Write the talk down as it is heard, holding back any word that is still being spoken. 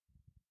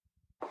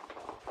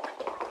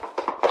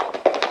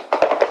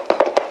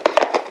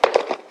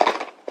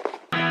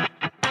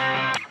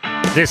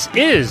This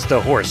is the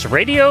Horse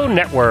Radio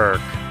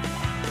Network.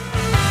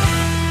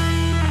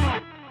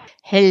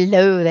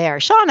 Hello there,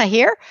 Shauna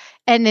here.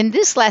 And in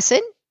this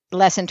lesson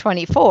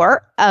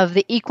 24 of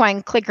the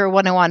Equine Clicker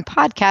 101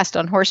 podcast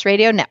on Horse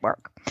Radio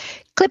Network,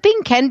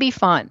 clipping can be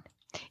fun.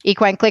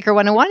 Equine Clicker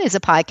 101 is a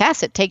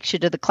podcast that takes you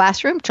to the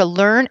classroom to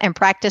learn and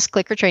practice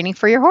clicker training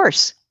for your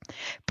horse.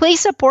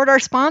 Please support our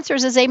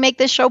sponsors as they make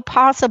this show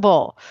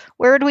possible.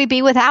 Where would we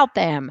be without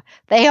them?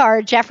 They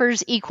are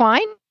Jeffers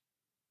Equine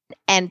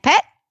and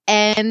Pet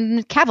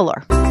and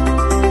Cavalier.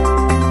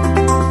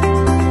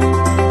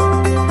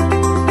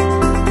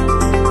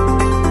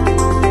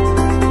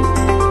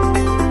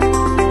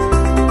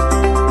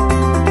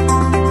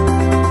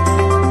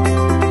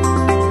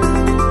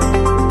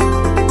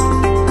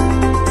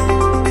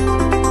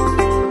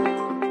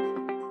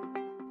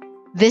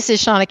 This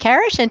is Shauna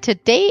Karish, and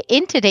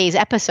in today's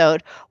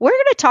episode, we're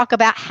going to talk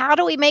about how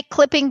do we make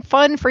clipping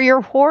fun for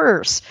your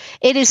horse.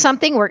 It is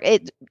something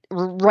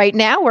right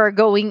now we're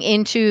going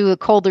into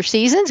colder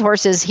seasons.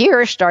 Horses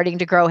here are starting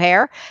to grow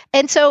hair.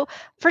 And so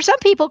for some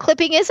people,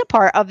 clipping is a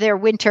part of their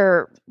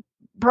winter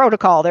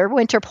protocol, their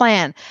winter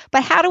plan.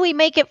 But how do we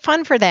make it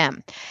fun for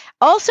them?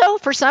 Also,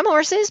 for some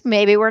horses,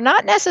 maybe we're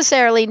not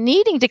necessarily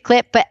needing to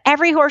clip, but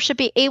every horse should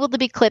be able to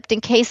be clipped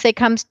in case it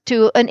comes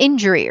to an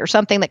injury or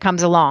something that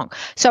comes along.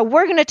 So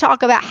we're going to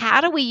talk about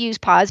how do we use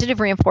positive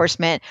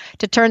reinforcement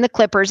to turn the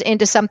clippers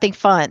into something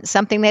fun,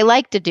 something they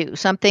like to do,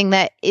 something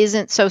that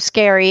isn't so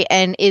scary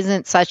and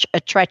isn't such a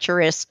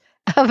treacherous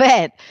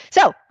event.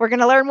 So we're going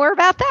to learn more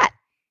about that.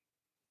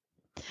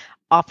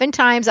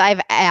 Oftentimes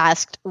I've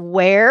asked,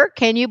 where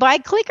can you buy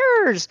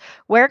clickers?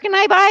 Where can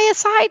I buy a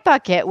side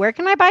bucket? Where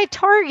can I buy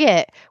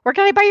Target? Where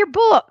can I buy your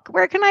book?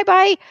 Where can I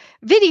buy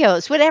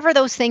videos? Whatever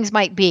those things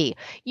might be.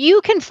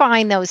 You can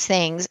find those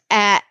things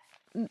at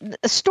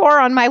a store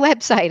on my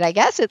website, I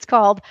guess. It's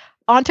called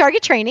On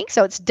Target Training.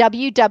 So it's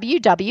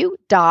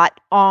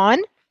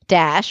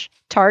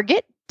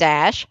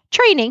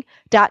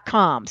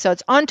www.on-target-training.com. So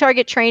it's On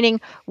Target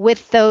Training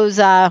with those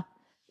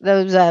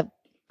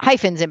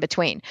hyphens in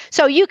between.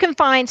 So you can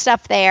find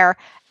stuff there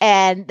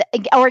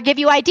or give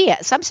you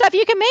ideas. Some stuff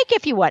you can make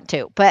if you want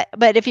to, but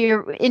if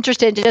you're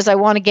interested in just, I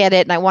want to get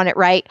it and I want it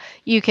right,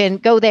 you can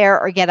go there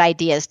or get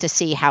ideas to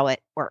see how it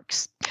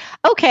works.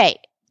 Okay.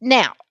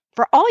 Now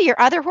for all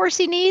your other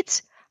horsey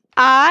needs,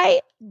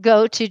 I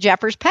go to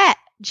Jeffers Pet.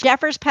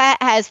 Jeffers Pet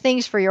has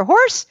things for your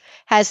horse,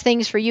 has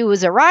things for you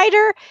as a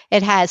rider.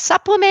 It has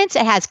supplements.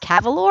 It has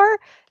Cavalier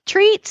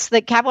treats.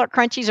 The Cavalier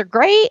Crunchies are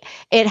great.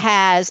 It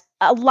has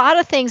a lot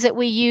of things that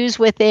we use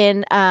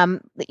within,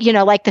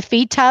 like the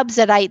feed tubs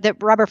the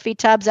rubber feed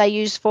tubs I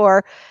use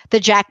for the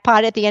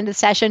jackpot at the end of the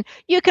session.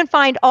 You can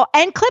find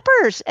and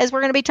clippers, as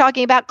we're going to be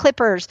talking about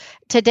clippers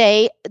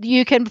today.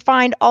 You can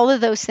find all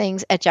of those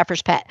things at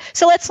Jeffers Pet.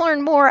 So let's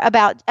learn more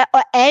about,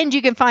 and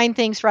you can find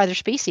things for other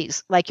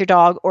species like your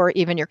dog or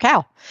even your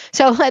cow.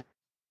 So let's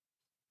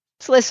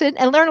listen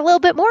and learn a little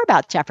bit more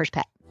about Jeffers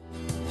Pet.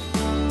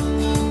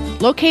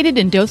 Located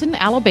in Dothan,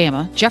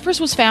 Alabama,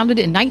 Jeffers was founded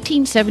in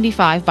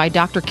 1975 by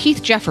Dr.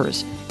 Keith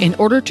Jeffers in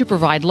order to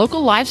provide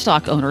local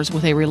livestock owners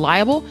with a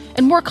reliable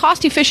and more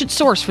cost-efficient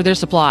source for their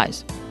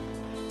supplies.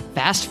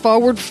 Fast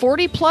forward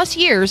 40-plus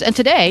years, and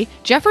today,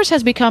 Jeffers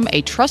has become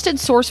a trusted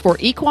source for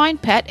equine,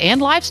 pet, and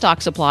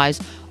livestock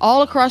supplies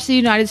all across the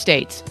United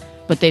States.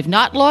 But they've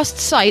not lost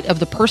sight of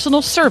the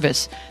personal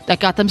service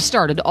that got them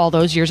started all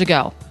those years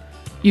ago.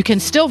 You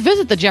can still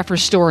visit the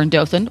Jeffers store in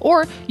Dothan,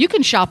 or you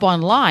can shop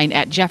online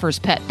at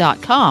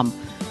jefferspet.com,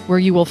 where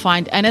you will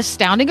find an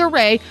astounding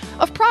array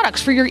of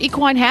products for your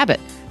equine habit,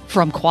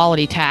 from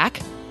quality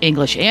tack,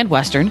 English and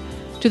Western,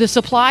 to the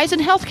supplies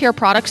and healthcare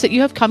products that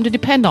you have come to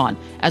depend on,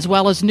 as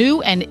well as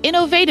new and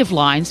innovative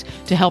lines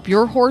to help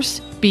your horse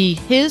be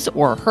his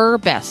or her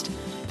best.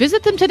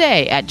 Visit them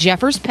today at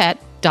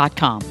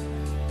jefferspet.com.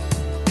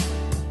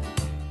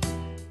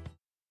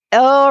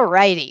 All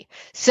righty.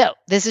 So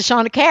this is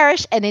Shauna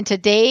Karish, and in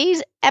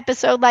today's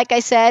episode, like I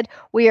said,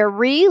 we are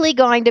really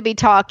going to be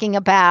talking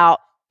about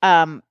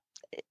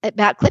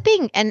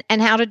clipping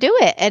and how to do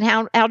it and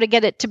how to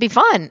get it to be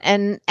fun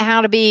and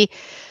how to be,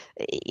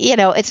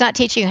 it's not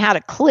teaching you how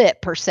to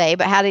clip per se,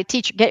 but how to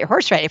get your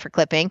horse ready for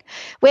clipping.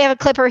 We have a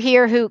clipper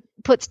here who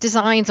puts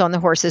designs on the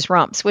horse's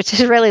rumps, which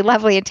is really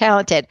lovely and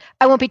talented.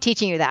 I won't be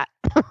teaching you that.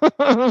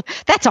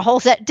 That's a whole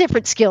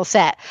different skill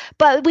set.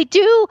 But we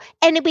do,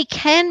 and we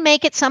can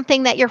make it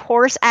something that your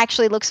horse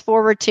actually looks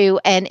forward to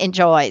and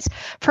enjoys.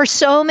 For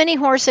so many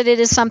horses, it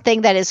is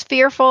something that is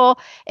fearful.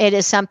 It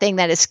is something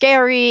that is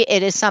scary.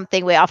 It is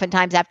something we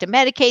oftentimes have to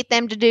medicate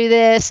them to do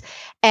this.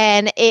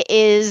 And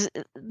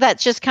that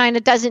just kind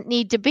of doesn't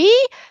need to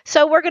be.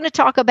 So we're going to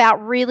talk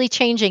about really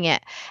changing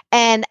it.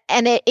 And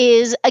it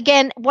is,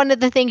 again, one of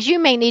the things you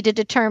may need to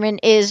determine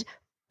is,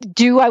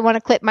 do I want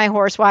to clip my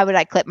horse? Why would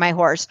I clip my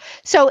horse?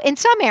 So in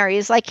some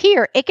areas, like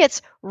here, it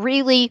gets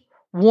really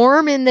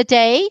warm in the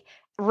day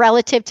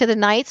relative to the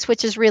nights,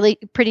 which is really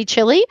pretty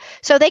chilly.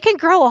 So they can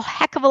grow a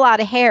heck of a lot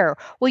of hair.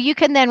 Well, you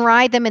can then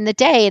ride them in the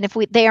day. And if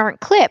they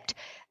aren't clipped,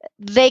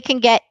 they can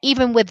get,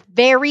 even with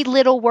very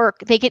little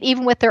work,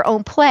 even with their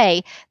own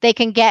play, they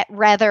can get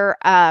rather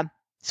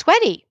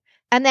sweaty.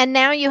 And then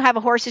now you have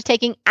a horse who's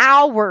taking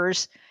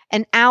hours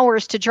and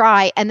hours to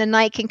dry, and the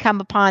night can come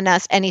upon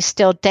us and he's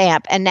still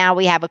damp, and now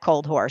we have a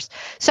cold horse.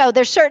 So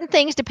there's certain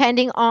things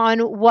depending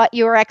on what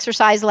your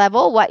exercise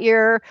level, what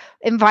your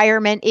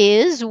environment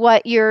is,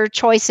 what your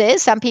choice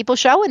is. Some people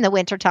show in the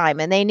wintertime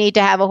and they need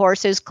to have a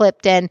horse who's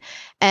clipped and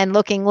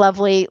looking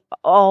lovely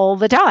all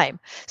the time.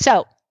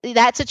 So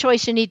that's a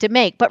choice you need to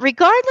make. But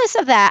regardless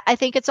of that, I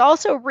think it's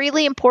also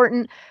really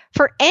important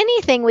for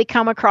anything we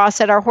come across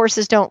that our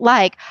horses don't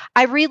like.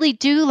 I really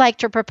do like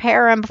to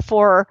prepare them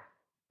for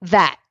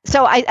that.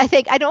 So I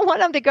think I don't want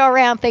them to go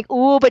around and think,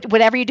 oh, but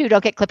whatever you do,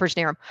 don't get clippers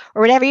near them,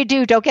 or whatever you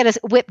do, don't get a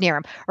whip near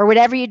them, or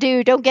whatever you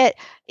do, don't get,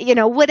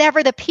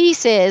 whatever the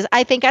piece is.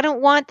 I think I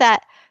don't want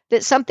that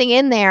something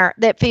in there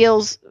that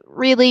feels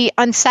really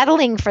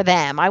unsettling for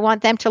them. I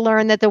want them to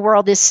learn that the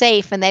world is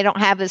safe and they don't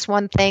have this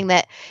one thing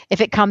that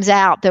if it comes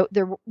out,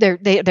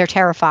 they're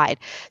terrified.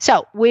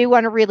 So we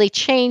want to really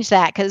change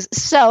that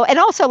and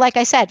also, like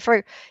I said,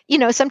 for,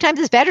 sometimes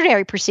it's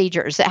veterinary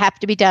procedures that have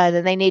to be done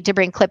and they need to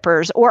bring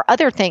clippers or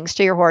other things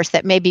to your horse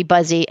that may be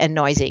buzzy and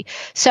noisy.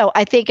 So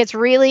I think it's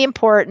really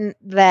important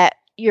that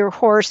your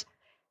horse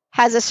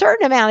has a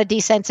certain amount of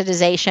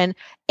desensitization.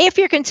 If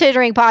you're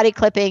considering body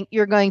clipping,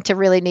 you're going to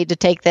really need to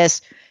take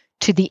this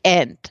to the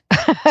end.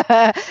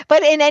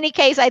 But in any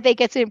case, I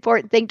think it's an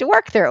important thing to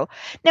work through.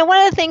 Now,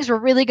 one of the things we're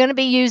really going to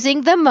be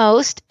using the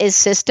most is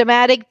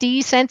systematic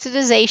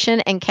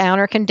desensitization and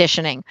counter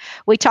conditioning.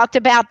 We talked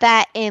about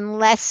that in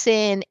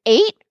lesson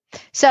 8.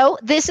 So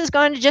this is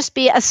going to just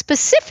be a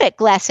specific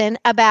lesson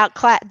about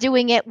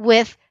doing it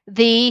with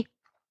the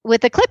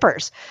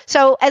clippers.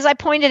 So as I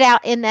pointed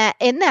out in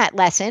that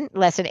lesson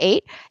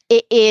 8,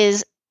 it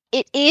is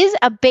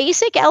a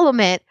basic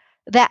element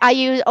that I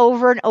use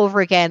over and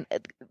over again.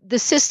 The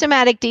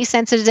systematic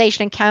desensitization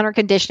and counter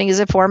conditioning is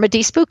a form of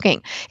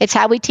despooking. It's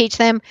how we teach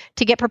them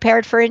to get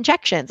prepared for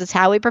injections. It's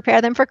how we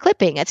prepare them for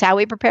clipping. It's how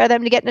we prepare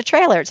them to get in a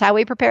trailer. It's how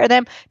we prepare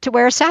them to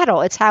wear a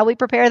saddle. It's how we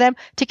prepare them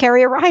to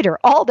carry a rider.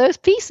 All those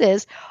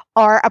pieces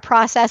are a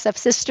process of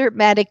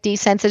systematic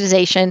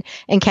desensitization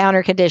and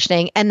counter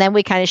conditioning. And then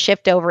we kind of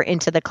shift over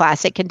into the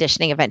classic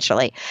conditioning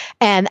eventually.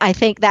 And I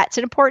think that's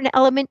an important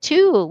element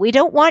too. We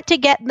don't want to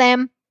get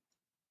them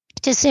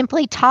to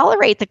simply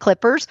tolerate the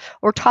clippers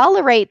or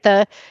tolerate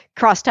the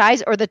cross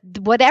ties or the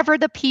whatever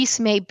the piece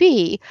may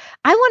be.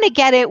 I want to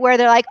get it where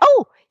they're like,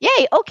 oh,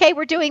 yay, okay,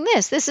 we're doing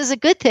this. This is a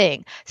good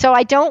thing. So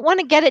I don't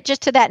want to get it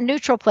just to that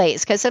neutral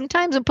place, because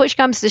sometimes when push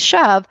comes to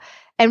shove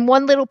and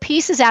one little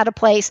piece is out of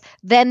place,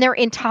 then they're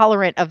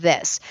intolerant of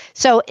this.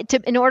 So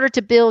in order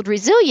to build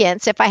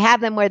resilience, if I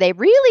have them where they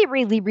really,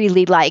 really,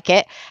 really like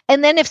it,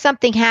 and then if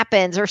something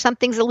happens or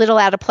something's a little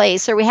out of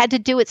place or we had to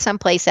do it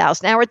someplace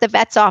else, now we're at the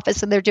vet's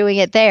office and they're doing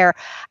it there,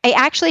 I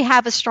actually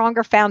have a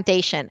stronger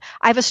foundation.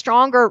 I have a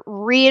stronger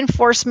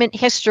reinforcement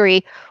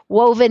history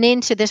woven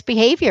into this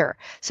behavior.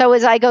 So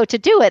as I go to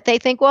do it, they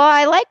think, well,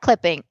 I like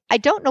clipping. I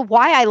don't know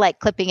why I like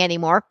clipping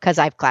anymore because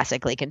I've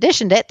classically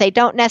conditioned it. They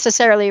don't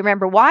necessarily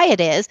remember why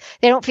it is.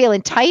 They don't feel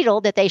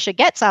entitled that they should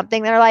get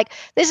something. They're like,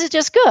 this is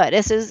just good.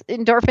 This is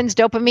endorphins,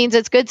 dopamines.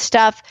 It's good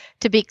stuff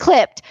to be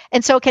clipped.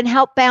 And so it can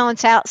help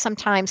balance out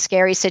sometimes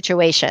scary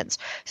situations.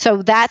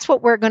 So that's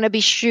what we're going to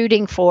be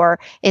shooting for,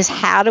 is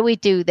how do we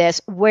do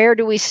this? Where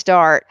do we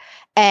start?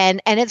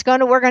 And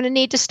we're going to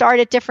need to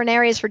start at different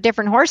areas for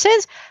different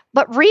horses,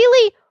 but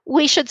really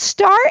we should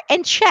start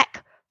and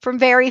check from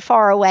very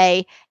far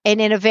away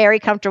and in a very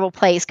comfortable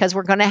place, because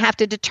we're going to have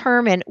to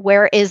determine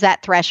where is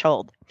that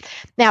threshold.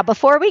 Now,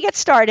 before we get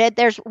started,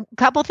 there's a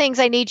couple things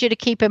I need you to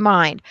keep in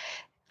mind.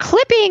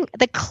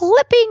 The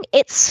clipping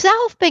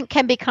itself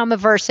can become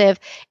aversive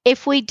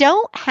if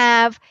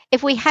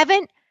we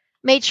haven't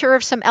made sure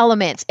of some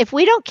elements. If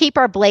we don't keep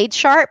our blades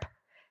sharp,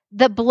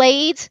 the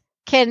blades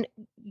can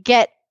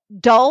get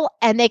dull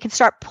and they can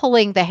start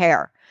pulling the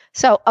hair.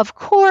 So of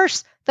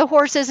course the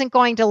horse isn't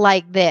going to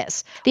like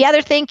this. The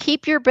other thing,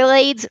 keep your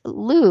blades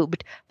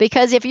lubed,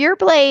 because if your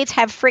blades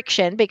have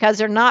friction because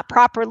they're not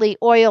properly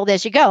oiled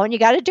as you go, and you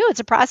got to do it's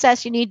a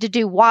process you need to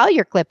do while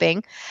you're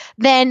clipping,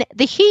 then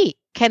the heat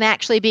can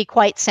actually be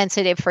quite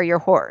sensitive for your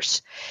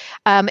horse.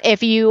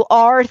 If you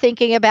are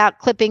thinking about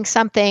clipping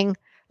something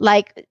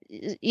like,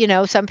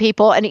 some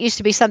people, and it used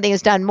to be something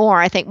is done more,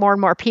 I think more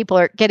and more people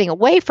are getting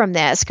away from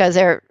this because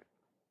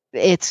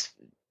it's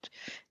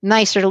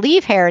nicer to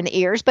leave hair in the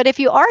ears. But if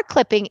you are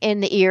clipping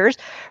in the ears,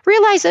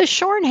 realize those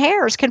shorn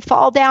hairs can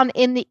fall down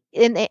in the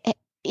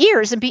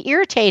ears and be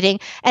irritating.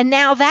 And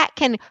now that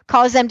can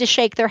cause them to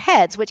shake their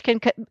heads, which can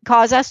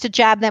cause us to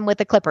jab them with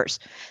the clippers.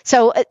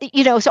 So,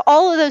 so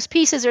all of those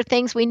pieces are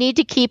things we need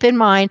to keep in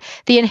mind.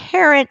 The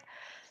inherent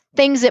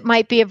things that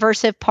might be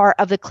aversive part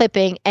of the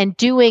clipping, and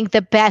doing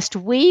the best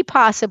we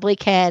possibly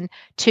can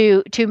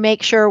to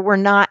make sure we're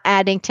not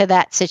adding to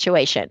that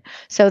situation.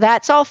 So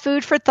that's all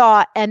food for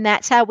thought, and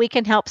that's how we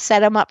can help set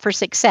them up for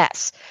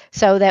success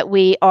so that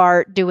we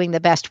are doing the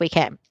best we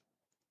can.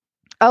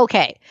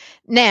 Okay,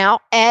 Now,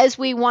 as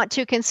we want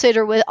to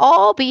consider with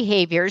all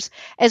behaviors,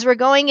 as we're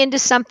going into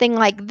something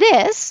like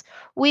this,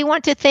 we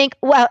want to think,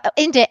 well,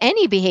 into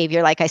any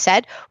behavior, like I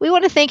said, we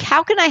want to think,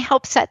 how can I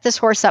help set this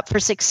horse up for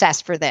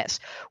success for this?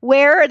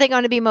 Where are they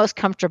going to be most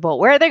comfortable?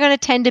 Where are they going to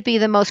tend to be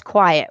the most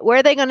quiet? Where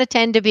are they going to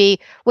tend to be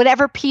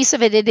whatever piece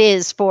of it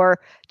is for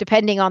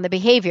depending on the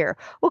behavior?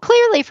 Well,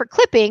 clearly for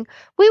clipping,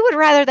 we would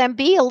rather them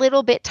be a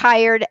little bit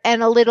tired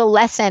and a little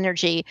less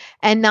energy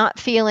and not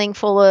feeling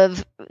full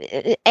of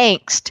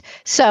angst.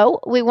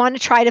 So we want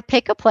to try to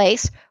pick a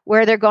place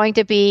where they're going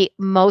to be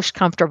most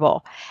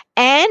comfortable.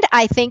 And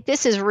I think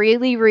this is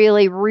really,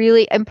 really,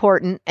 really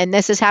important. And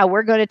this is how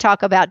we're going to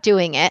talk about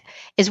doing it,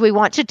 is we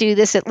want to do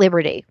this at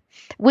liberty.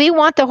 We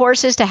want the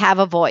horses to have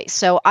a voice.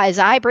 So as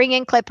I bring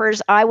in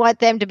clippers, I want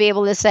them to be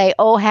able to say,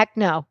 oh, heck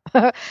no.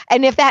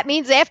 And if that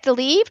means they have to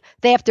leave,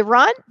 they have to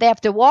run, they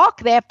have to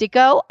walk, they have to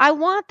go, I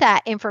want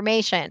that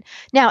information.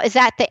 Now, is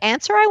that the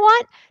answer I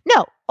want?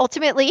 No.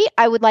 Ultimately,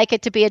 I would like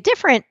it to be a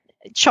different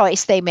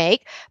choice they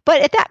make.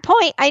 But at that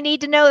point, I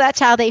need to know that's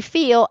how they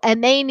feel,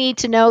 and they need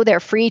to know they're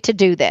free to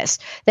do this.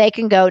 They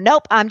can go,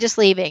 nope, I'm just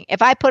leaving.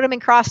 If I put them in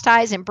cross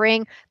ties and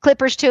bring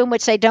clippers to them,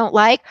 which they don't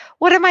like,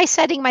 what am I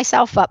setting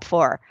myself up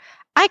for?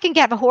 I can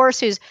get a horse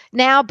who's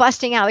now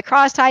busting out of the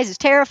cross ties, who's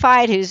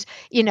terrified, who's,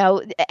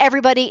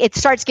 everybody, it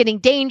starts getting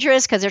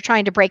dangerous because they're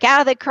trying to break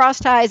out of the cross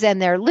ties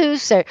and they're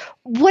loose, or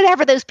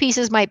whatever those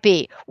pieces might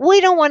be. We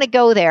don't want to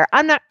go there.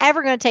 I'm not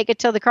ever going to take it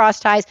till the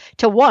cross ties.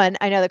 To one,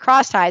 I know the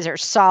cross ties are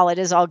solid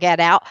as all get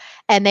out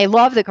and they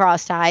love the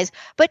cross ties.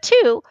 But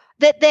two,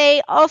 that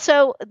they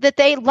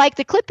like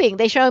the clipping.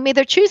 They show me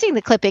they're choosing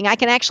the clipping. I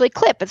can actually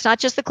clip. It's not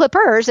just the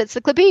clippers, it's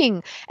the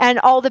clipping and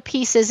all the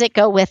pieces that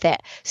go with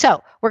it.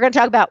 So we're going to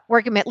talk about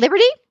working them at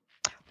liberty,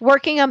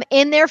 working them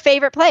in their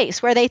favorite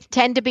place where they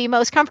tend to be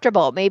most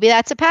comfortable. Maybe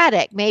that's a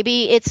paddock.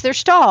 Maybe it's their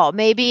stall.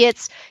 Maybe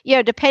it's,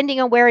 depending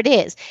on where it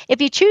is.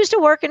 If you choose to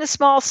work in a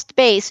small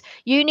space,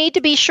 you need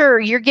to be sure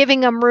you're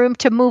giving them room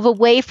to move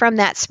away from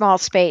that small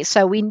space.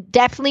 So we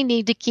definitely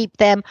need to keep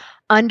them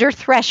under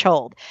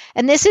threshold.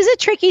 And this is a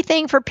tricky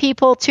thing for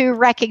people to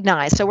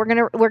recognize. So we're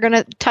going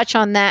to touch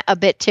on that a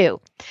bit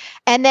too.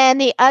 And then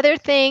the other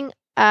thing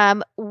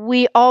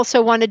we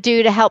also want to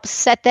do to help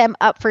set them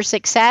up for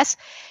success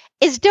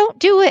is don't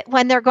do it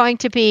when they're going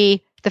to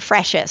be the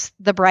freshest,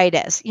 the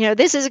brightest.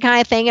 This is the kind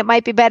of thing it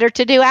might be better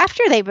to do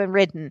after they've been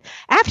ridden,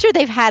 after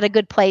they've had a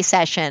good play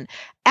session,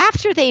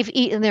 after they've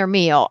eaten their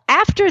meal,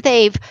 after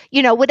they've,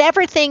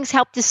 whatever things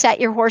help to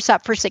set your horse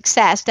up for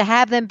success, to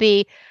have them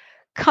be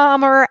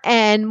calmer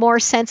and more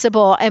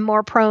sensible and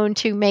more prone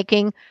to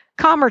making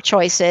calmer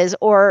choices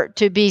or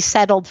to be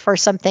settled for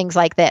some things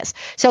like this.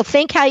 So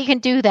think how you can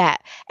do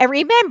that. And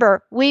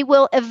remember, we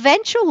will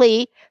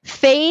eventually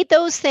fade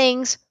those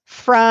things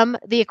from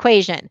the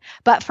equation.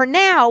 But for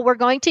now, we're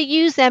going to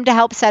use them to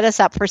help set us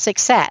up for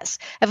success.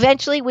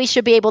 Eventually, we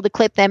should be able to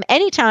clip them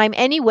anytime,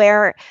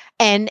 anywhere,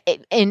 and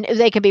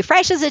they can be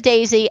fresh as a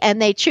daisy,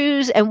 and they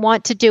choose and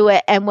want to do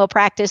it, and we'll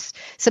practice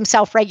some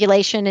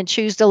self-regulation and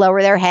choose to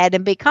lower their head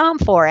and be calm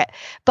for it.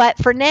 But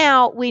for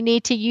now, we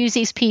need to use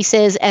these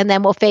pieces, and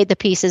then we'll fade the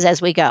pieces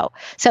as we go.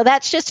 So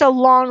that's just a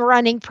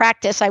long-running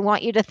practice I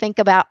want you to think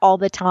about all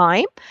the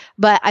time,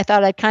 but I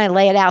thought I'd kind of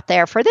lay it out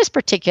there for this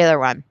particular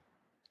one.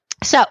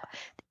 So,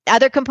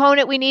 other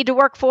component we need to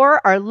work for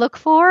or look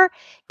for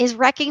is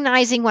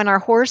recognizing when our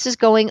horse is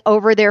going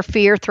over their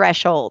fear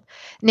threshold.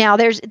 Now,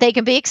 they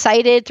can be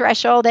excited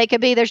threshold.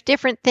 There's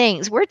different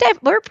things. We're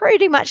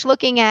pretty much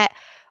looking at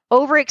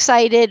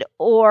overexcited,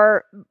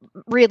 or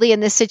really in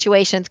this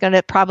situation, it's going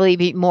to probably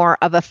be more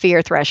of a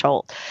fear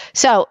threshold.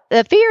 So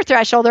the fear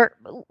threshold, or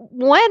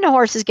when a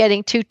horse is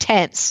getting too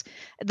tense,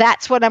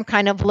 that's what I'm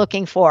kind of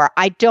looking for.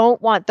 I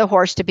don't want the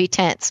horse to be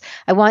tense.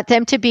 I want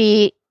them to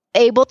be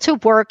able to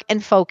work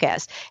and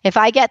focus. If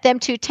I get them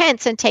too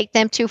tense and take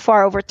them too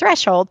far over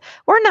threshold,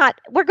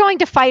 we're going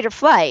to fight or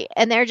flight,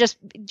 and they're just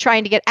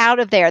trying to get out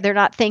of there. They're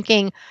not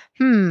thinking,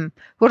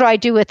 what do I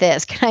do with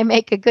this? Can I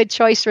make a good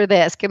choice for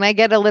this? Can I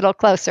get a little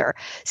closer?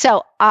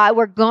 So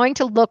we're going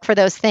to look for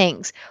those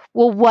things.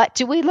 Well, what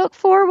do we look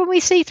for when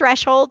we see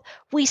threshold?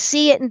 We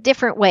see it in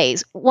different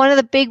ways. One of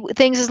the big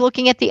things is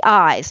looking at the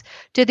eyes.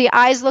 Do the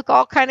eyes look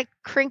all kind of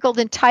crinkled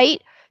and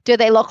tight? Do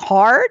they look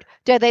hard?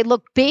 Do they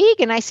look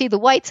big? And I see the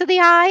whites of the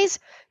eyes.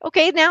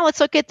 Okay, now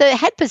let's look at the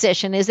head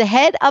position. Is the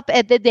head up?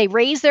 Did they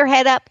raise their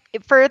head up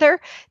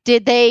further?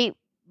 Did they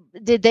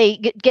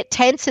get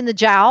tense in the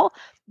jowl?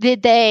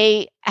 Did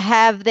they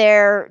have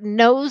their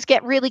nose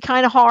get really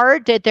kind of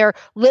hard? Did their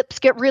lips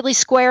get really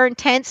square and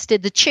tense?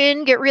 Did the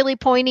chin get really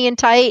pointy and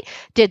tight?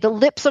 Did the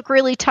lips look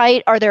really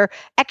tight? Are there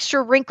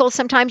extra wrinkles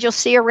sometimes you'll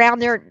see around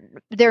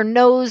their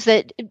nose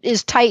that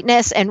is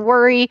tightness and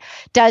worry?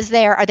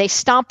 Are they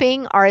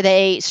stomping? Are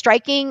they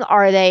striking?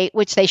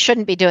 Which they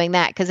shouldn't be doing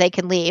that because they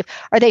can leave.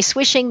 Are they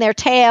swishing their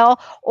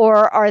tail,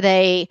 or are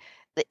they,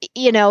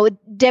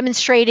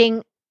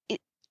 demonstrating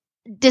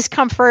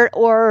discomfort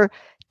or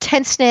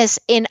tenseness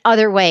in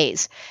other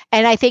ways?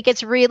 And I think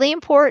it's really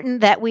important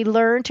that we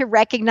learn to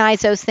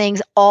recognize those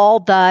things all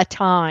the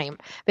time,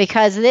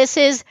 because this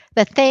is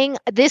the thing.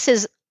 This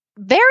is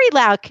very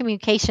loud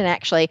communication,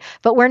 actually,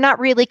 but we're not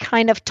really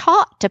kind of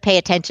taught to pay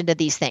attention to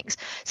these things.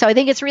 So I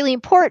think it's really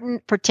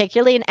important,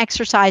 particularly in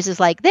exercises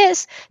like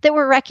this, that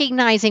we're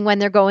recognizing when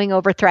they're going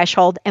over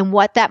threshold and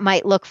what that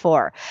might look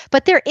for.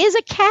 But there is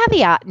a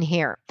caveat in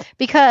here,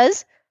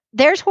 because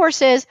there's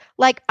horses,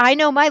 like I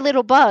know my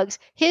little Bugs,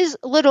 his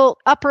little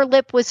upper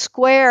lip was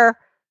square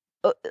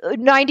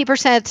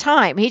 90% of the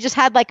time. He just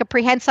had like a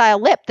prehensile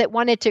lip that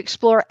wanted to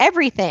explore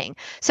everything.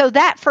 So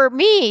that, for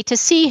me, to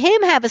see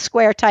him have a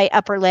square, tight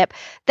upper lip,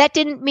 that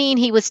didn't mean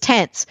he was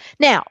tense.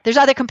 Now, there's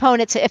other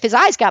components. If his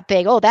eyes got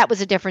big, that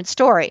was a different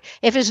story.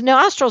 If his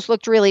nostrils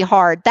looked really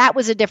hard, that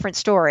was a different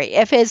story.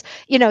 If his,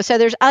 so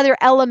there's other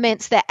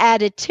elements that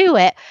added to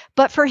it.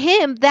 But for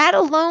him, that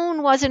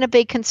alone wasn't a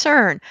big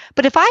concern.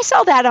 But if I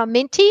saw that on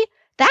Minty,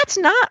 that's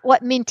not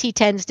what Minty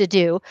tends to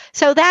do.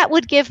 So that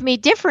would give me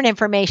different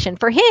information.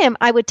 For him,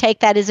 I would take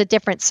that as a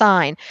different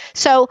sign.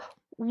 So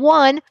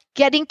one,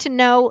 getting to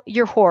know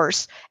your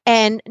horse,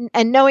 and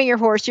knowing your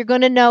horse, you're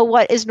going to know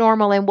what is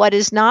normal and what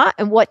is not,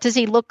 and what does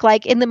he look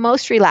like in the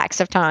most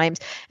relaxed of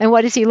times, and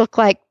what does he look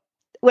like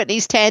when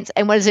he's tense,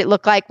 and what does it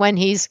look like when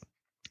he's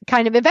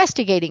kind of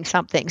investigating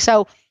something.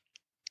 So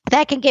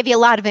that can give you a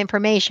lot of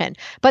information.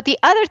 But the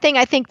other thing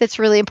I think that's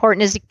really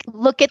important is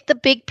look at the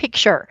big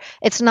picture.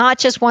 It's not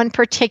just one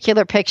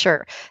particular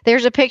picture.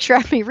 There's a picture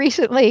of me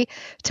recently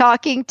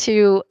talking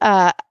to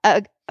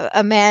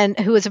a man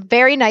who is a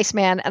very nice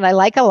man, and I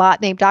like a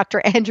lot, named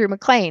Dr. Andrew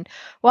McLean.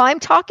 While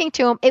I'm talking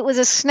to him, it was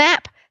a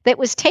snap that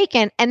was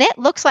taken, and it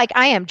looks like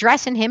I am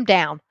dressing him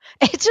down.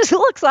 It just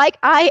looks like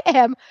I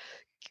am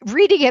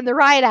reading him the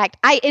riot act.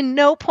 I in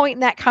no point in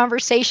that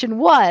conversation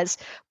was,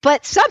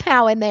 but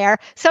somehow in there,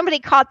 somebody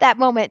caught that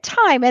moment in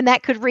time, and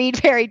that could read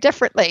very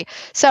differently.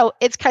 So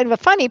it's kind of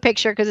a funny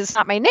picture because it's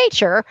not my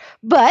nature,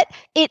 but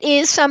it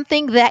is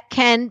something that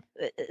can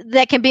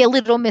be a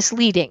little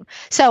misleading.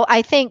 So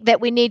I think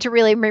that we need to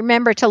really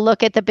remember to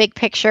look at the big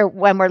picture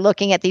when we're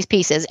looking at these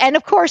pieces. And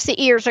of course,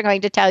 the ears are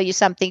going to tell you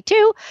something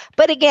too.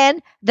 But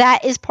again,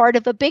 that is part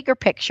of a bigger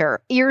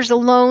picture. Ears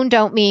alone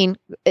don't mean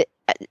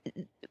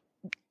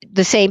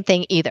the same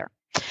thing either.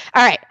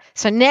 All right.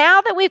 So now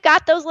that we've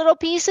got those little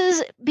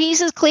pieces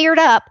cleared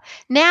up,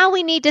 now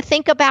we need to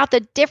think about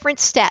the different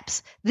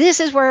steps. This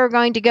is where we're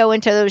going to go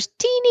into those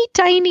teeny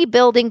tiny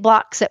building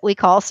blocks that we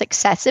call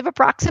successive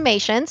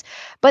approximations,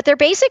 but they're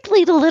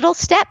basically the little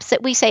steps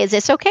that we say, is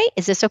this okay?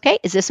 Is this okay?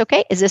 Is this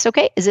okay? Is this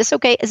okay? Is this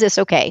okay? Is this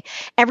okay?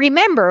 And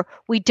remember,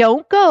 we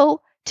don't go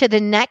to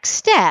the next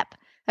step.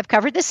 I've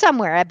covered this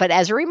somewhere, but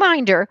as a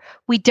reminder,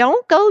 we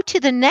don't go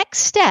to the next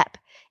step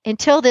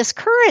until this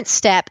current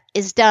step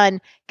is done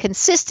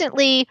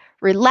consistently,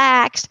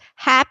 relaxed,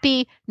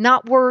 happy,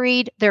 not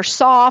worried. They're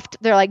soft.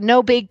 They're like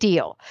no big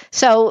deal.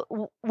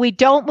 So we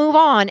don't move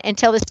on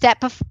until the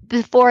step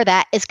before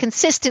that is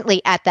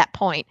consistently at that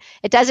point.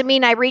 It doesn't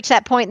mean I reached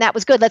that point and that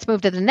was good. Let's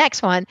move to the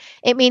next one.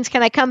 It means,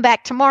 can I come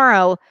back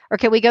tomorrow, or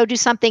can we go do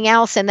something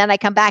else and then I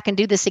come back and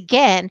do this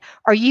again?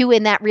 Are you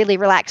in that really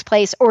relaxed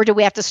place, or do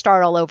we have to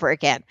start all over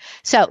again?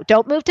 So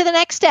don't move to the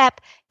next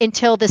step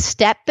until the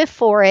step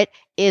before it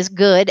is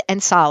good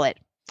and solid.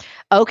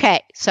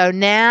 Okay, so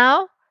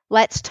now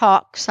let's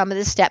talk some of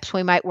the steps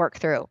we might work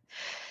through.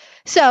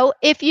 So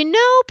if you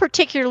know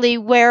particularly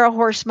where a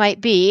horse might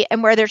be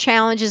and where their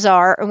challenges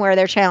are and where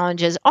their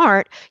challenges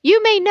aren't,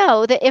 you may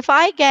know that if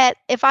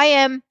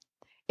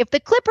the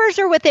clippers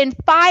are within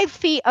 5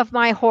 feet of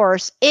my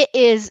horse, it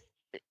is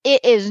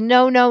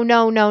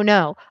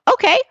no.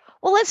 Okay.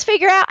 Well, let's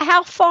figure out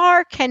how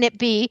far can it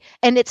be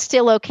and it's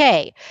still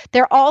okay.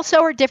 There also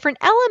are different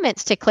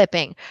elements to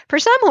clipping. For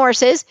some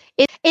horses,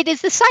 it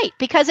is the sight,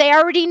 because they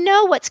already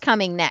know what's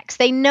coming next.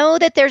 They know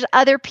that there's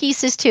other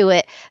pieces to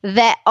it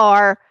that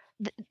are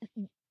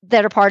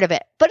part of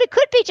it. But it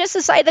could be just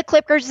the sight of the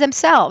clippers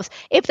themselves.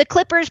 If the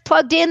clippers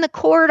plugged in, the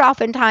cord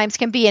oftentimes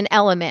can be an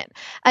element.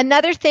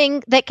 Another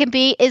thing that can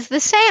be is the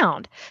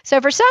sound.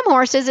 So for some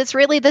horses, it's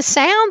really the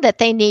sound that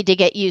they need to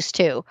get used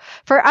to.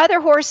 For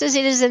other horses,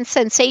 it is a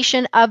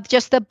sensation of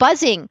just the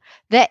buzzing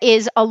that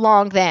is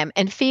along them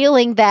and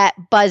feeling that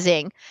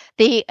buzzing.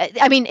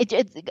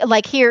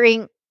 Like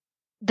hearing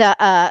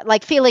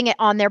like feeling it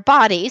on their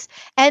bodies.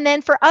 And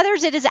then for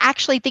others, it is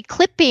actually the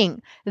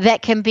clipping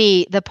that can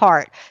be the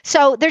part.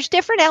 So there's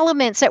different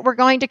elements that we're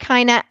going to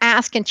kind of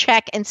ask and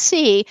check and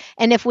see,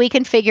 and if we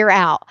can figure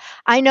out.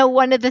 I know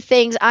one of the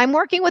things I'm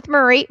working with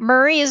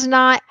Murray is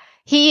not,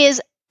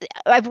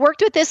 I've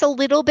worked with this a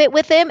little bit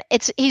with him.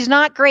 He's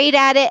not great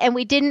at it, and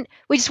we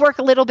just work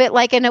a little bit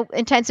like in an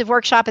intensive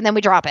workshop, and then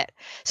we drop it.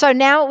 So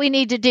now what we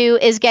need to do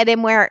is get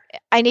him where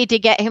I need to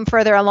get him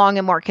further along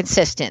and more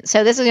consistent.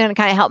 So this is going to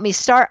kind of help me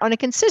start on a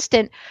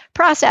consistent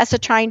process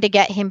of trying to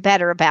get him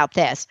better about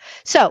this.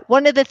 So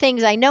one of the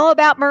things I know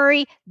about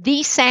Murray,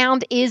 the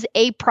sound is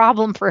a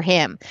problem for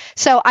him.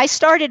 So I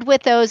started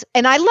with those,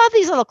 and I love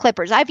these little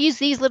clippers. I've used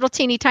these little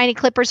teeny tiny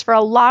clippers for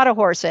a lot of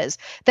horses.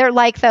 They're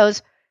like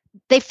those.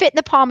 They fit in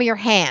the palm of your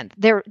hand.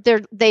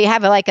 They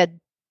have like a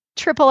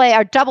AAA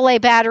or AA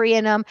battery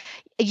in them.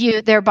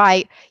 They're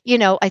by,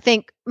 I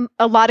think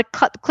a lot of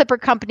clipper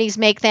companies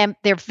make them.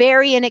 They're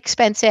very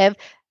inexpensive.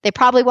 They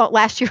probably won't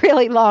last you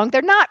really long.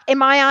 They're not, in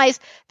my eyes,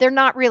 they're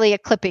not really a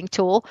clipping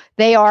tool.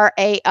 They are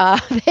a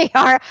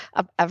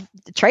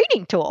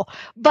training tool.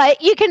 But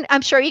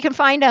I'm sure you can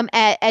find them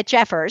at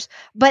Jeffers.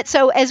 But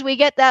so as we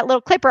get that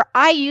little clipper,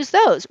 I use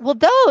those. Well,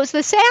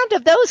 the sound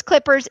of those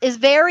clippers is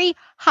very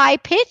high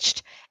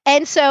pitched.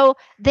 And so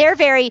they're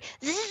very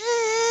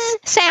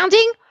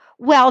sounding.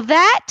 Well,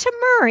 that to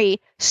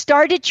Murray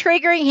started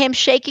triggering him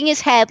shaking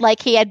his head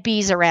like he had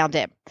bees around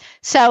him.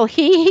 So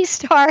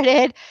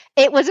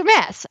it was a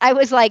mess. I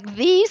was like,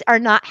 these are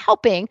not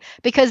helping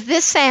because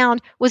this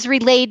sound was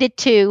related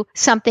to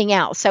something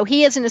else. So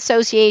he has an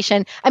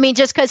association. I mean,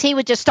 just because he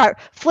would just start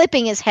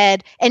flipping his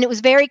head, and it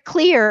was very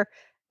clear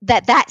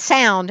that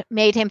sound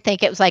made him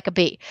think it was like a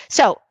bee.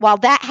 So while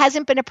that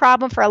hasn't been a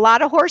problem for a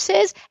lot of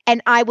horses,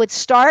 and I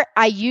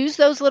use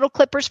those little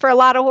clippers for a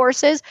lot of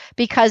horses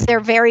because they're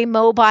very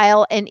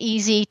mobile and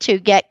easy to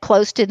get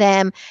close to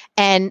them.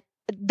 And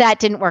that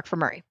didn't work for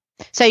Murray.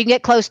 So you can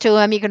get close to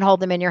him, you can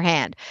hold them in your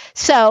hand.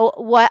 So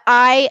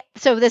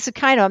this is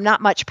I'm not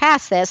much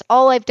past this.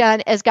 All I've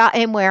done is got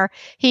him where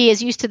he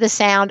is used to the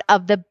sound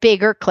of the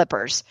bigger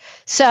clippers.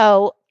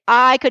 So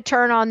I could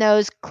turn on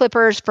those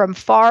clippers from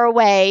far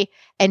away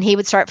and he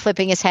would start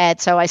flipping his head.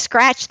 So I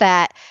scratched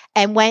that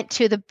and went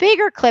to the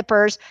bigger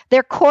clippers.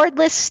 They're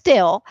cordless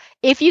still.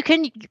 If you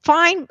can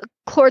find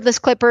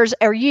cordless clippers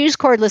or use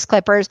cordless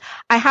clippers,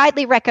 I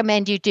highly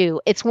recommend you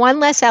do. It's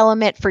one less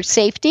element for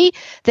safety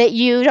that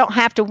you don't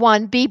have to,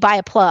 one, be by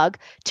a plug.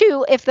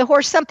 Two, if the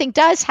horse, something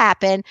does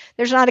happen,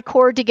 there's not a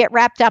cord to get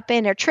wrapped up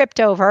in or tripped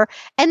over.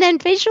 And then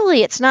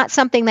visually, it's not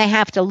something they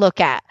have to look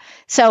at.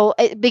 So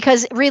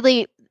because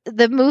really,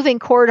 the moving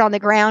cord on the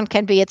ground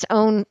can be its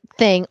own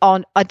thing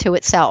unto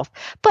itself.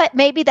 But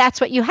maybe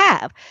that's what you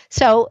have.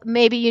 So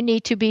maybe you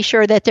need to be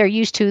sure that they're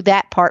used to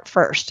that part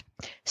first.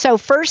 So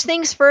first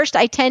things first,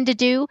 I tend to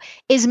do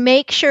is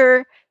make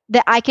sure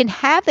that I can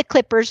have the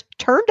clippers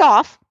turned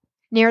off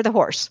near the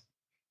horse.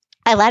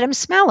 I let them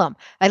smell them.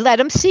 I let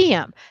them see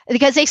them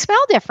because they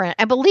smell different.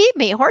 And believe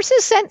me,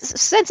 horses'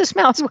 sense of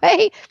smell is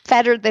way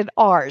better than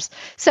ours.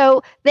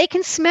 So they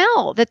can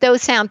smell that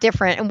those sound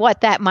different and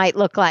what that might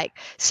look like.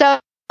 So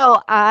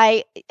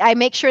I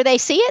make sure they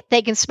see it.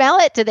 They can smell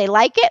it. Do they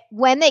like it?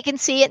 When they can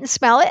see it and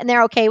smell it and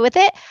they're okay with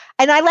it.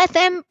 And I let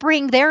them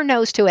bring their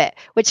nose to it,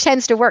 which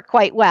tends to work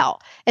quite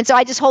well. And so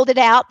I just hold it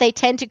out. They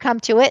tend to come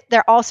to it.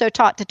 They're also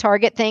taught to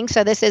target things.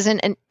 So this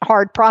isn't a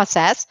hard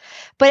process.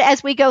 But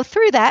as we go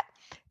through that,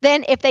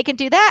 then if they can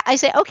do that, I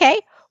say, okay,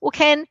 well,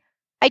 can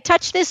I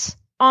touch this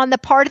on the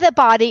part of the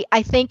body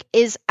I think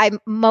I'm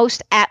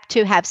most apt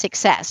to have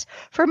success?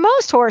 For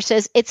most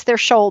horses, it's their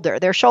shoulder.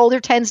 Their shoulder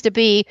tends to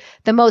be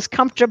the most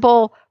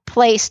comfortable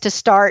place to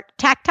start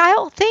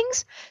tactile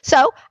things.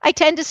 So I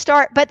tend to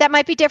start, but that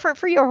might be different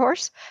for your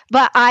horse.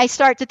 But I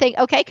start to think,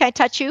 okay, can I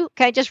touch you?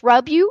 Can I just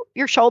rub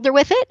your shoulder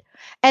with it?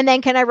 And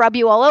then can I rub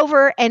you all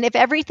over? And if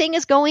everything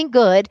is going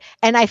good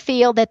and I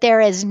feel that there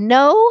is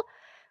no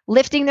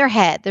lifting their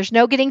head, there's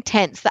no getting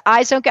tense, the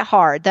eyes don't get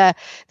hard, the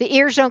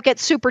ears don't get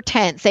super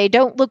tense, they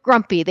don't look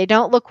grumpy, they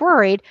don't look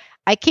worried,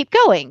 I keep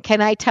going. Can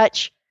I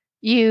touch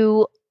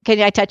you? Can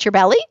I touch your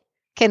belly?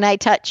 Can I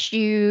touch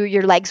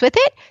your legs with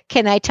it?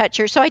 Can I touch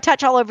so I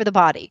touch all over the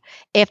body.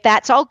 If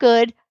that's all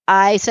good,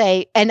 I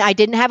say, and I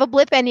didn't have a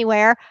blip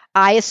anywhere,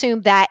 I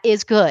assume that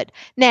is good.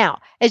 Now,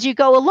 as you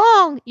go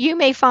along, you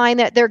may find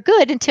that they're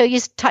good until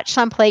you touch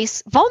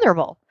someplace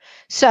vulnerable.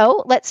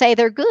 So let's say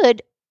they're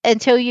good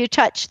until you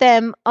touch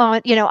them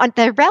on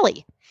their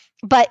belly.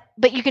 But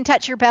you can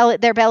touch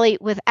their belly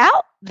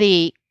without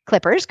the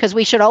clippers, because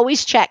we should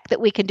always check that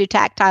we can do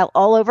tactile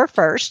all over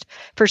first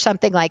for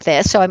something like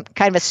this. So I'm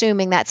kind of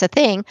assuming that's a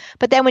thing.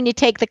 But then when you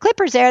take the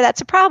clippers there,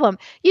 that's a problem.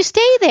 You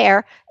stay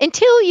there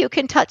until you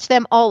can touch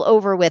them all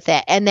over with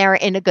it and they're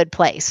in a good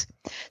place.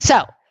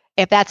 So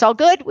if that's all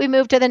good, we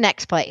move to the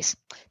next place.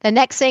 The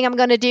next thing I'm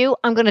going to do,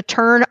 I'm going to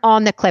turn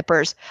on the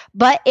clippers.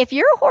 But if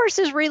your horse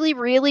is really,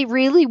 really,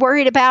 really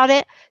worried about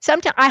it,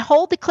 sometimes I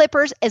hold the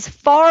clippers as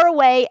far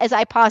away as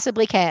I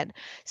possibly can.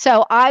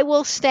 So I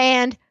will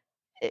stand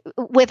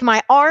with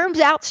my arms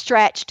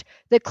outstretched.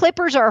 The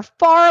clippers are as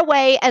far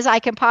away as I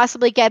can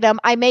possibly get them.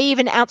 I may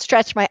even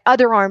outstretch my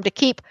other arm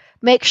to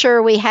make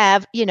sure we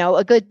have,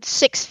 a good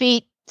 6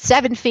 feet,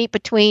 7 feet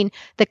between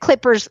the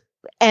clippers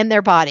and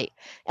their body.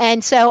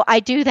 And so I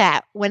do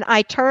that. When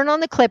I turn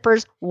on the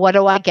clippers, what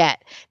do I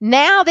get?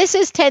 Now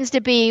tends to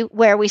be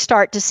where we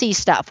start to see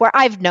stuff, where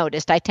I've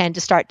noticed I tend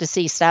to start to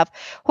see stuff.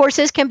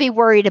 Horses can be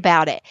worried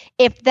about it.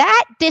 If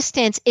that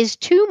distance is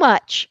too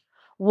much,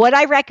 what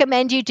I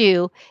recommend you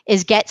do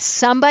is get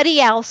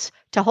somebody else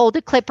to hold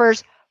the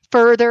clippers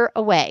further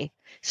away.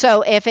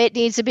 So if it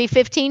needs to be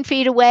 15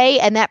 feet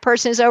away and that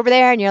person is over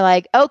there and you're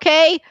like,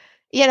 okay,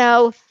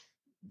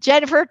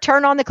 Jennifer,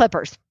 turn on the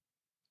clippers.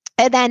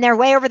 And then they're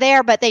way over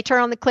there, but they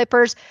turn on the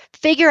clippers.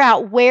 Figure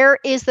out where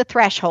is the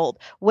threshold.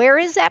 Where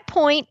is that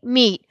point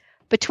meet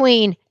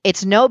between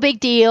it's no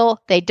big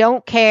deal, they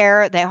don't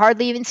care, they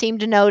hardly even seem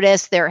to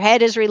notice, their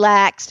head is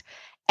relaxed,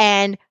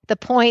 and the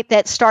point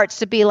that starts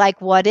to be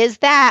like, what is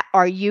that?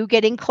 Are you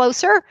getting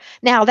closer?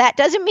 Now, that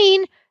doesn't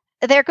mean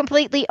they're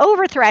completely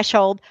over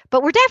threshold,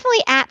 but we're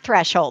definitely at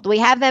threshold. We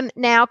have them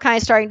now kind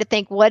of starting to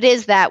think, what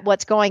is that?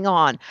 What's going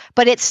on?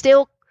 But it's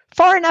still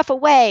far enough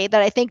away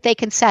that I think they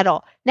can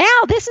settle. Now,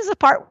 this is a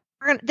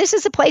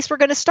place we're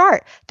going to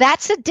start.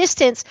 That's a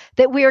distance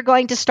that we are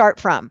going to start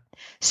from.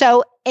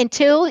 So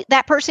until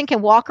that person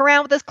can walk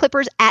around with those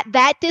clippers at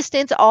that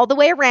distance all the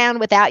way around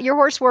without your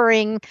horse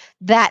worrying,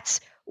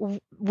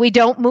 we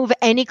don't move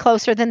any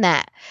closer than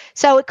that.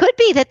 So it could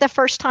be that the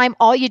first time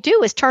all you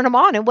do is turn them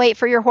on and wait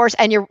for your horse,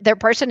 and their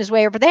person is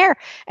way over there,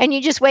 and you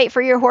just wait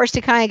for your horse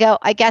to kind of go,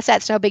 I guess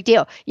that's no big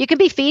deal. You can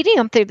be feeding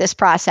them through this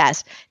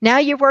process. Now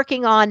you're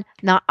working on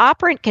not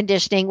operant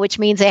conditioning, which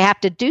means they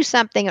have to do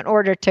something in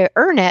order to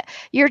earn it.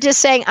 You're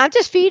just saying, I'm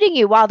just feeding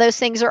you while those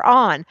things are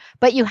on,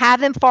 but you have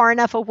them far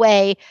enough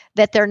away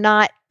that you're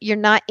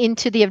not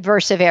into the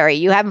aversive area.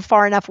 You have them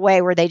far enough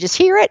away where they just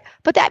hear it,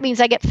 but that means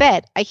I get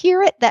fed. I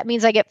hear it, that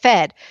means I get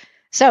fed.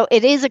 So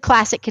it is a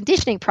classic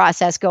conditioning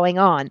process going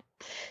on.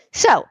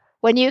 So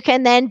when you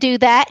can then do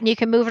that and you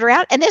can move it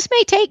around, and this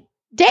may take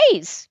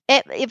days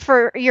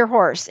for your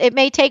horse. It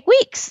may take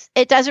weeks.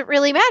 It doesn't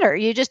really matter.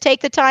 You just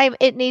take the time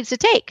it needs to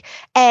take.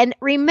 And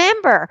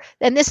remember,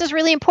 and this is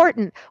really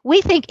important,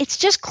 we think it's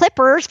just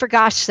clippers, for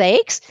gosh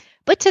sakes.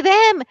 But to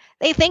them,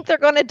 they think they're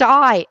going to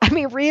die. I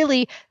mean,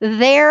 really,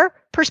 their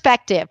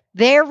perspective,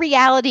 their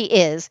reality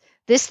is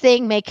this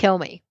thing may kill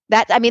me.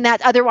 That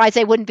otherwise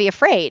they wouldn't be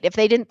afraid. If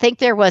they didn't think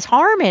there was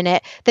harm in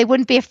it, they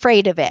wouldn't be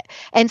afraid of it.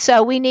 And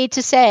so we need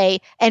to say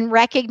and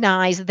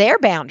recognize their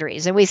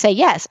boundaries. And we say,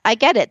 yes, I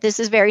get it. This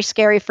is very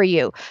scary for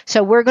you.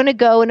 So we're going to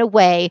go in a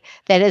way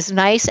that is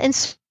nice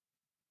and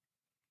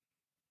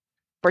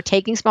we're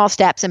taking small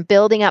steps and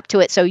building up to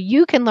it so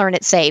you can learn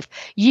it safe.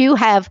 You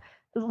have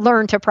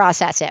learned to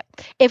process it.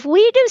 If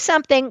we do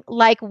something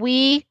like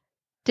we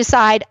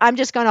decide, I'm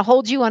just going to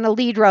hold you on a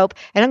lead rope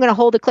and I'm going to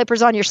hold the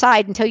clippers on your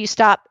side until you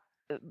stop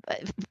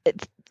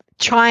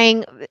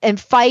trying and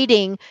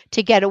fighting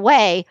to get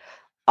away.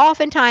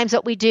 Oftentimes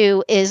what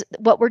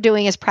we're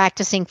doing is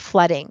practicing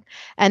flooding.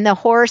 And the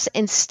horse,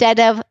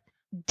 instead of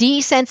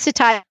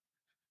desensitizing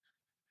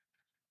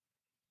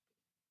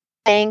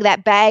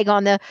that bag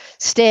on the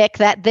stick,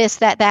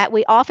 that,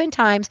 we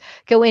oftentimes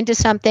go into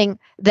something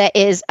that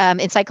is,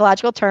 in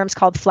psychological terms,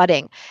 called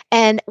flooding.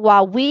 And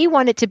while we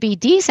want it to be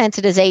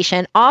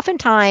desensitization,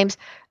 oftentimes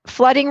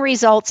flooding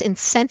results in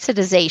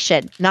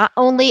sensitization, not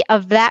only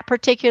of that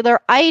particular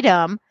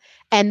item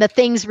and the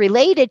things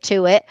related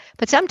to it,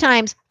 but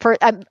sometimes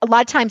a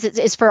lot of times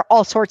it's for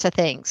all sorts of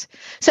things.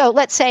 So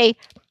let's say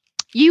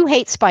you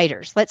hate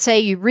spiders. Let's say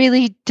you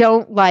really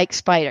don't like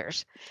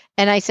spiders.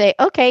 And I say,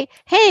 okay,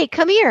 hey,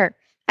 come here.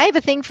 I have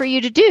a thing for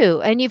you to do.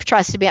 And you've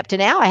trusted me up to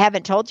now. I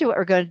haven't told you what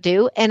we're going to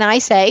do. And I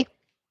say,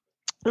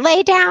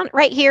 lay down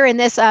right here in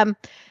this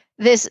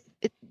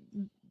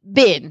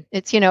bin.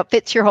 It's,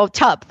 fits your whole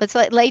tub. Let's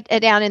lay it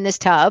down in this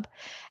tub.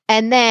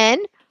 And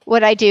then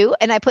what I do,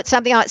 and I put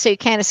something on it so you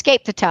can't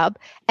escape the tub.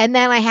 And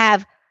then I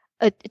have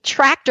a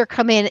tractor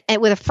come in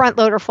with a front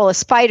loader full of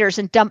spiders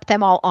and dump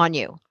them all on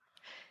you.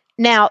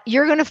 Now,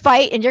 you're going to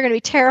fight and you're going to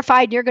be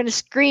terrified and you're going to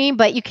scream,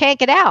 but you can't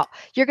get out.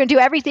 You're going to do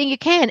everything you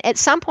can. At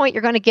some point,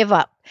 you're going to give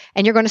up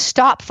and you're going to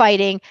stop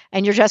fighting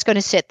and you're just going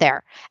to sit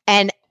there.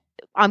 And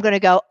I'm going to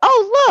go,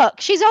 oh,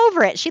 look, she's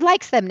over it. She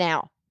likes them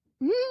now.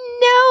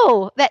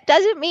 No, that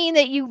doesn't mean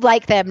that you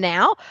like them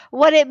now.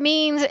 What it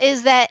means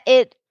is that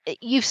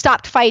you've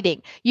stopped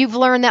fighting. You've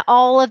learned that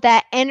all of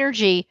that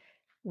energy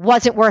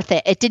wasn't worth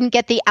it. It didn't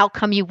get the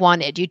outcome you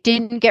wanted. You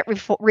didn't get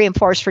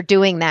reinforced for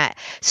doing that.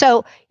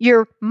 So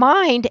your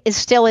mind is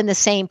still in the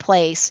same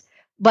place,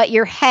 but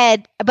your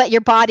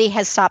body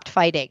has stopped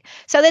fighting.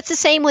 So that's the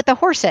same with the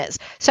horses.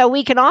 So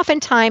we can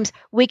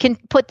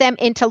put them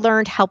into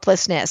learned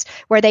helplessness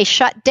where they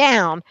shut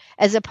down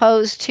as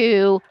opposed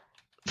to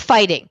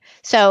fighting.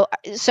 So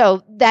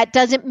that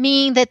doesn't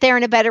mean that they're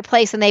in a better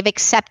place and they've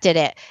accepted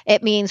it.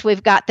 It means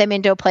we've got them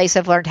into a place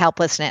of learned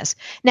helplessness.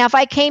 Now, if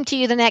I came to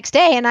you the next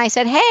day and I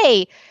said,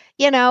 hey,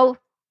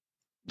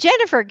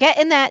 Jennifer, get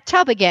in that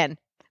tub again,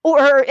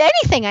 or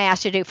anything I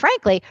asked you to do,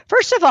 frankly,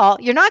 first of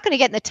all, you're not going to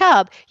get in the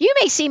tub. You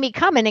may see me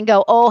coming and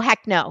go, oh,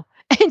 heck no,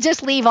 and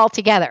just leave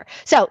altogether.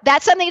 So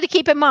that's something to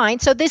keep in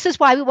mind. So this is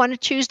why we want to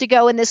choose to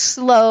go in this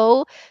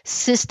slow,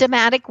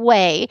 systematic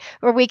way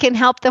where we can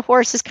help the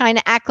horses kind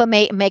of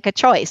acclimate and make a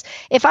choice.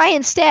 If I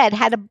instead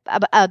had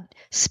a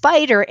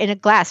spider in a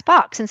glass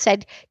box and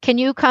said, can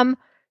you come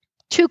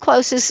 2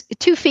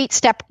 feet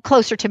step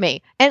closer to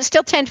me? And it's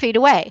still 10 feet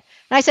away.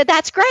 And I said,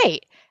 that's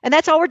great. And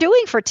that's all we're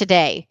doing for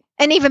today.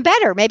 And even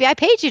better, maybe I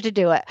paid you to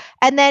do it.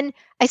 And then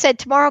I said,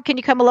 tomorrow, can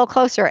you come a little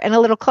closer and a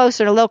little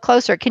closer and a little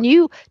closer? Can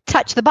you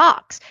touch the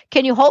box?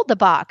 Can you hold the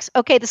box?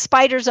 Okay, the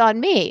spider's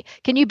on me.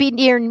 Can you be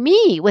near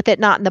me with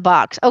it not in the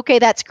box? Okay,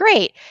 that's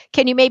great.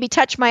 Can you maybe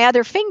touch my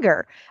other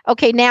finger?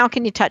 Okay, now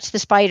can you touch the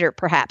spider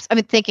perhaps?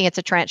 I'm thinking it's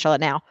a tarantula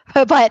now.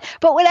 but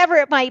whatever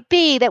it might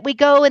be, that we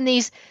go in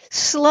these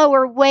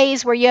slower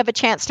ways where you have a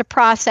chance to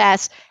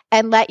process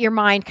and let your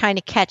mind kind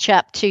of catch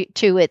up to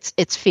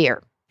its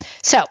fear.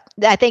 So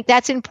I think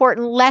that's an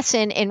important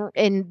lesson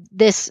in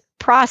this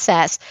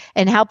process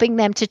and helping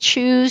them to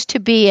choose to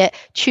be it,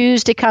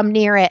 choose to come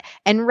near it,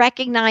 and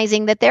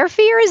recognizing that their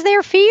fear is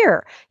their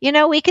fear.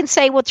 We can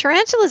say, well,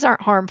 tarantulas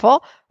aren't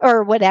harmful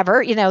or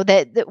whatever,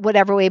 that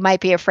whatever we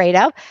might be afraid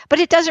of, but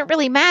it doesn't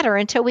really matter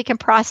until we can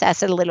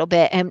process it a little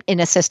bit in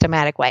a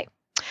systematic way.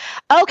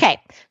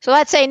 Okay, so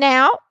let's say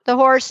now the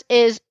horse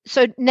is,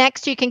 so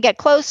next you can get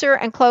closer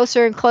and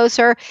closer and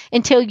closer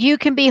until you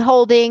can be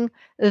holding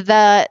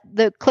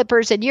the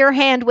clippers in your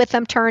hand with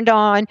them turned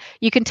on.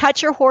 You can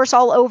touch your horse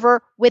all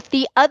over with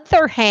the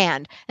other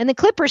hand, and the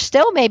clippers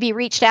still may be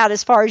reached out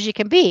as far as you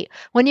can be.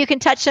 When you can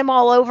touch them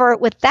all over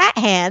with that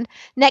hand,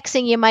 next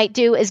thing you might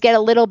do is get a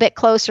little bit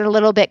closer, a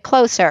little bit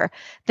closer.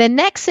 The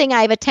next thing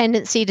I have a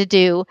tendency to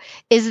do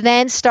is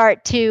then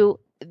start to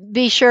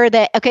be sure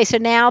that, okay, so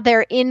now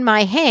they're in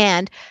my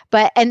hand,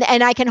 and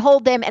I can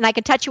hold them and I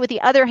can touch you with the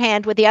other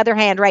hand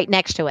right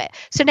next to it.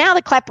 So now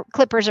the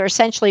clippers are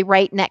essentially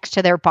right next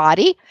to their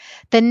body.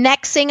 The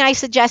next thing I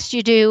suggest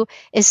you do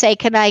is say,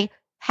 can I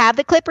have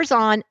the clippers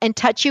on and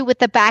touch you with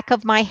the back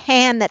of my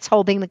hand that's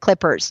holding the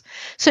clippers?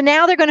 So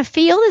now they're going to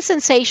feel the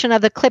sensation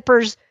of the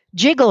clippers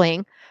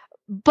jiggling,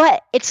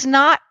 but it's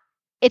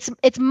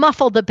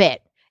muffled a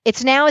bit.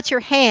 It's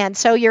your hand.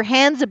 So your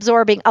hand's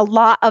absorbing a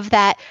lot of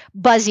that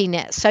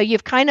buzziness. So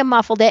you've kind of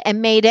muffled it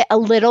and made it a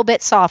little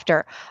bit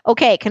softer.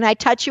 Okay, can I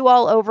touch you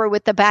all over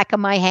with the back of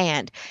my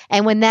hand?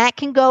 And when that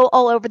can go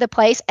all over the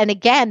place, and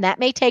again, that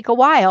may take a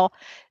while,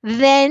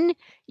 then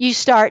you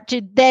start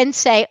to then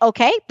say,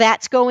 okay,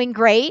 that's going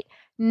great.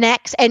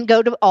 Next, and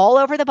go to all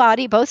over the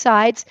body, both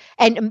sides,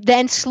 and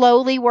then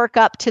slowly work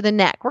up to the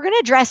neck. We're going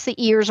to address the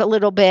ears a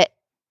little bit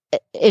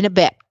in a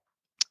bit.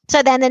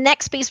 So then the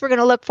next piece we're going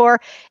to look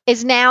for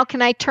is now, can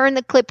I turn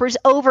the clippers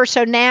over?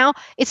 So now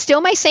it's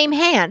still my same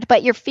hand,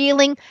 but you're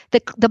feeling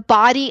the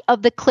body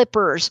of the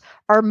clippers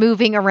are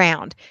moving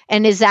around.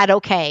 And is that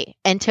okay?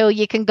 Until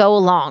you can go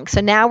along.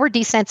 So now we're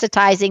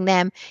desensitizing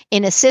them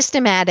in a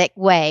systematic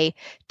way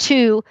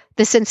to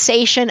the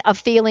sensation of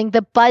feeling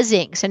the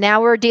buzzing. So now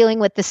we're dealing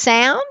with the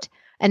sound.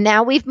 And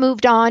now we've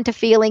moved on to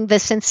feeling the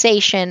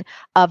sensation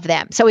of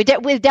them. So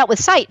we've dealt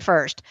with sight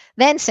first,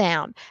 then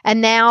sound,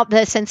 and now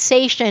the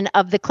sensation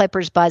of the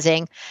clippers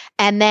buzzing.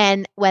 And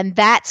then when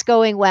that's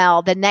going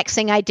well, the next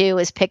thing I do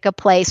is pick a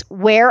place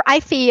where I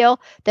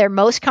feel they're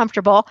most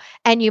comfortable.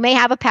 And you may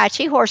have a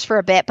patchy horse for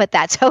a bit, but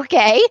that's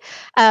okay.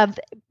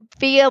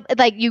 Feel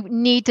like you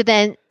need to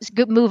then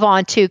move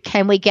on to,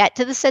 can we get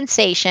to the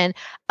sensation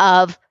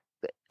of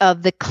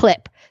the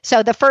clip?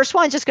 So the first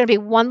one's just going to be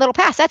one little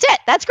pass. That's it.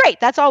 That's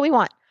great. That's all we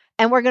want.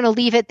 And we're going to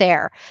leave it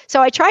there.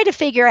 So I try to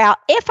figure out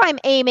if I'm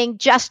aiming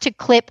just to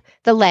clip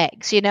the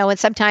legs, and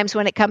sometimes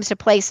when it comes to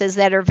places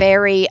that are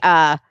very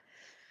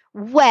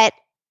wet,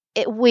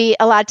 we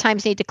a lot of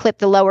times need to clip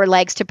the lower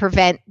legs to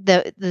prevent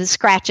the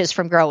scratches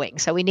from growing.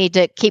 So we need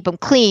to keep them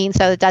clean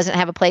so it doesn't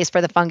have a place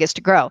for the fungus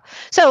to grow.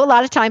 So a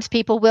lot of times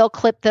people will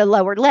clip the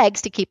lower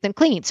legs to keep them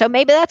clean. So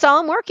maybe that's all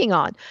I'm working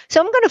on.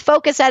 So I'm going to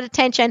focus that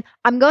attention.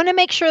 I'm going to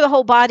make sure the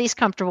whole body's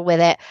comfortable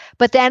with it,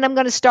 but then I'm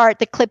going to start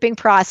the clipping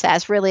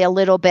process really a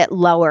little bit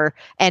lower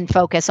and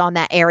focus on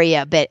that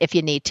area a bit if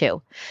you need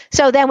to.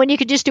 So then when you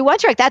could just do one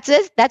trick, that's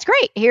it. That's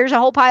great. Here's a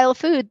whole pile of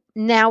food.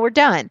 Now we're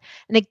done.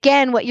 And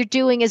again, what you're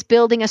doing is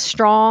building a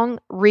strong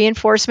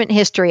reinforcement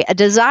history, a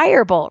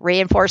desirable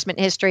reinforcement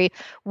history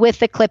with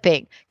the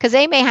clipping, because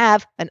they may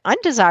have an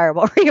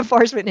undesirable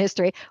reinforcement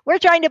history. We're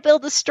trying to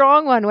build a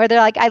strong one where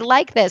they're like, I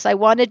like this. I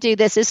want to do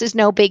this. This is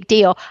no big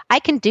deal. I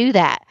can do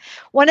that.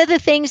 One of the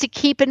things to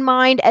keep in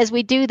mind as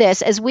we do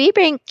this, as we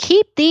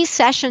keep these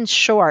sessions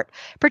short,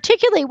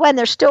 particularly when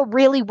they're still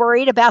really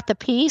worried about the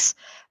piece,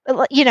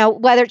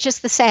 whether it's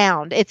just the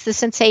sound, it's the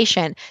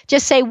sensation.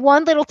 Just say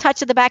one little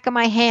touch of the back of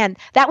my hand.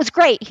 That was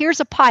great. Here's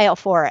a pile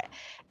for it.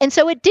 And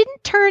so it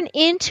didn't turn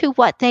into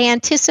what they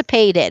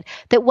anticipated,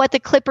 that what the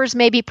clippers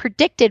maybe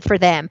predicted for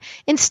them.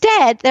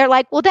 Instead, they're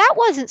like, well, that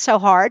wasn't so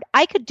hard.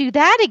 I could do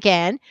that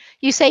again.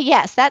 You say,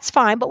 yes, that's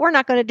fine, but we're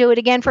not going to do it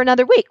again for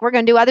another week. We're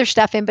going to do other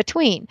stuff in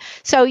between.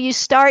 So you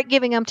start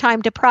giving them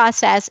time to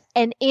process.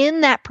 And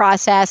in that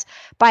process,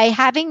 by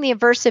having the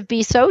aversive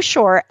be so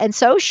short and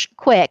so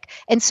quick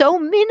and so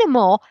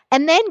minimal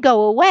and then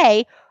go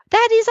away,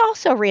 that is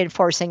also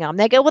reinforcing them.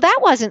 They go, well, that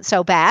wasn't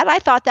so bad. I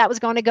thought that was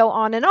going to go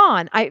on and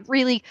on. I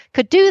really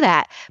could do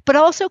that. But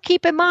also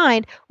keep in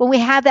mind, when we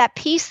have that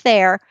piece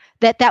there,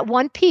 that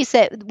one piece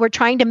that we're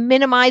trying to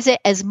minimize it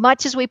as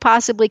much as we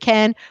possibly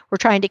can. We're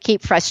trying to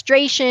keep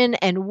frustration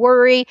and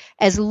worry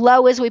as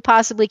low as we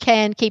possibly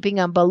can, keeping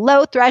them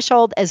below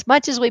threshold as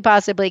much as we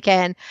possibly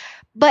can.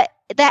 But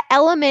that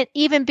element,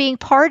 even being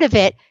part of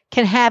it,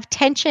 can have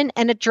tension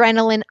and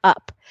adrenaline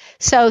up.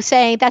 So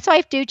saying, that's all I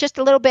have to do, just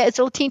a little bit, it's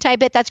a little teeny tiny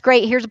bit, that's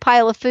great, here's a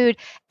pile of food,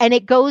 and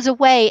it goes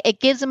away. It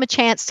gives them a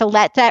chance to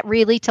let that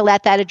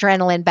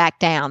adrenaline back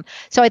down.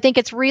 So I think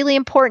it's really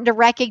important to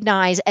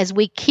recognize as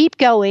we keep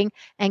going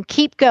and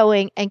keep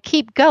going and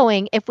keep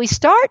going, if we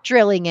start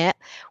drilling it,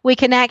 we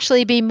can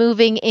actually be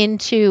moving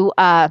into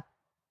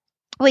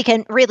we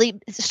can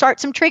really start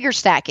some trigger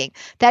stacking.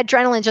 That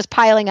adrenaline just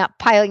piling up.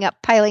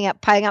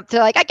 They're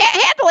like, I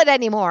can't handle it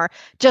anymore.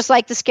 Just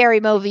like the scary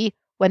movie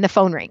when the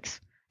phone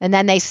rings. And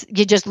then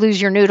you just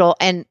lose your noodle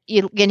and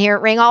you can hear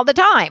it ring all the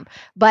time.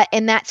 But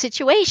in that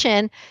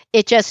situation,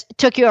 it just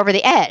took you over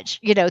the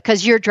edge,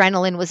 because your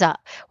adrenaline was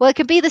up. Well, it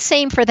could be the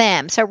same for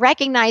them. So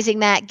recognizing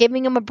that,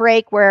 giving them a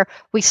break where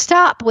we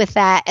stop with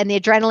that and the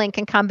adrenaline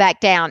can come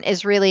back down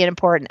is really an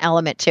important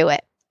element to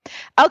it.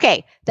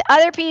 Okay, the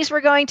other piece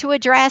we're going to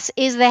address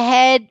is the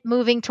head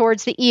moving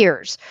towards the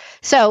ears.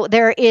 So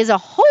there is a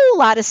whole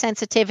lot of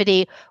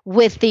sensitivity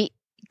with the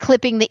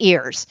clipping the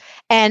ears.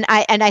 And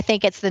I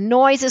think it's the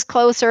noise is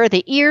closer,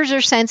 the ears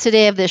are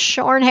sensitive, the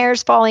shorn hair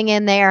is falling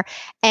in there,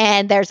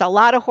 and there's a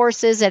lot of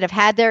horses that have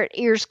had their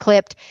ears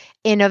clipped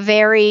in a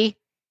very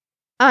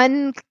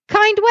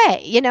unkind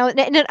way, in a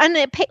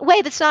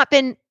way that's not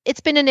been, it's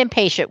been an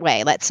impatient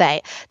way, let's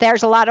say.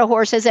 There's a lot of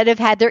horses that have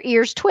had their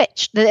ears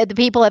twitched. The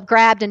people have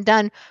grabbed and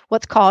done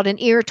what's called an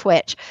ear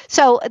twitch.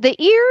 So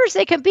the ears,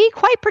 they can be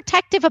quite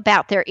protective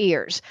about their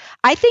ears.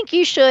 I think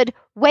you should,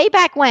 way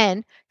back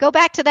when, go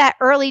back to that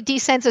early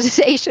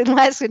desensitization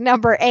lesson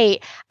number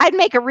 8. I'd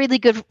make a really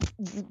good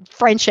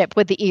friendship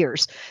with the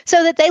ears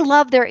so that they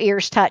love their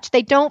ears touched.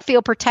 They don't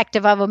feel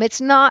protective of them.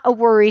 It's not a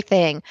worry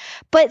thing.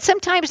 But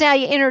sometimes now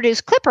you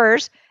introduce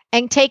clippers,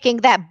 and taking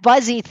that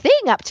buzzy thing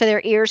up to their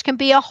ears can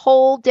be a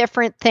whole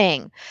different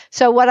thing.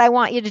 So what I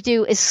want you to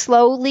do is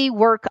slowly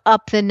work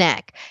up the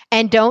neck,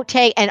 and don't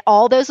take, and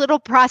all those little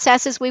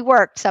processes we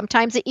worked,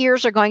 sometimes the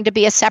ears are going to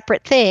be a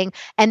separate thing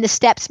and the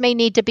steps may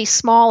need to be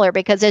smaller,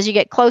 because as you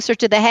get closer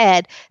to the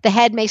head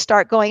may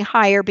start going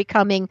higher,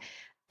 becoming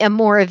a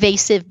more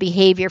evasive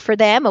behavior for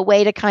them, a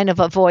way to kind of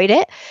avoid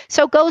it.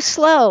 So go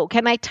slow.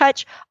 Can I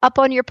touch up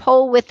on your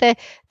pole with the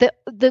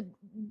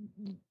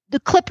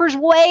clippers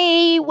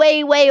way,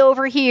 way, way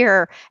over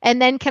here?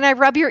 And then can I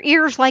rub your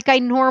ears like I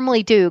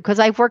normally do? Because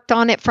I've worked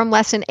on it from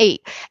lesson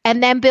 8.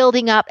 And then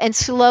building up and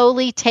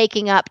slowly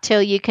taking up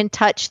till you can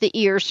touch the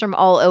ears from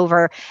all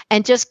over,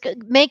 and just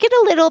make it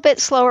a little bit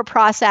slower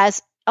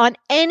process on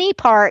any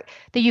part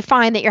that you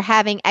find that you're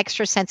having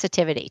extra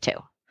sensitivity to.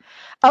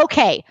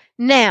 Okay,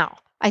 now,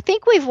 I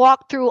think we've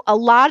walked through a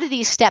lot of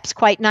these steps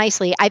quite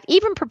nicely. I've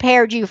even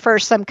prepared you for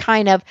some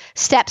kind of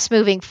steps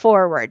moving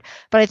forward,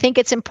 but I think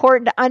it's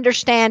important to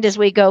understand as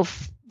we go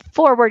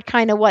forward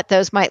kind of what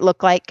those might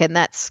look like, and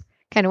that's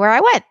kind of where I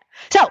went.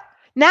 So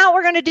now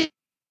we're going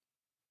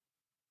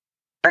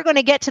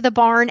to get to the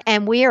barn,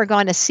 and we are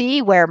going to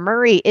see where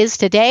Murray is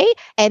today,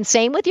 and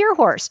same with your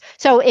horse.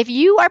 So if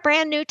you are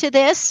brand new to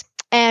this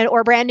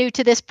or brand new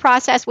to this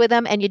process with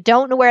them and you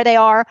don't know where they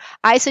are,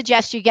 I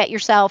suggest you get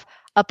yourself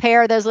a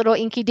pair of those little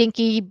inky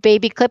dinky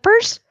baby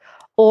clippers,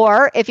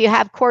 or if you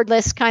have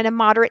cordless kind of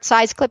moderate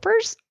size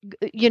clippers,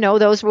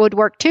 those would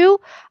work too.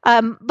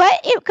 But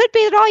it could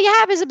be that all you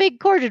have is a big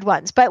corded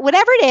ones. But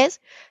whatever it is,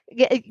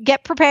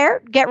 get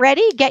prepared, get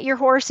ready, get your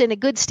horse in a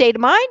good state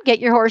of mind, get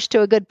your horse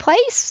to a good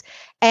place,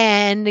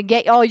 and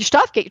get all your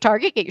stuff, get your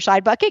target, get your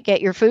side bucket,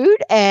 get your food,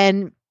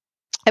 and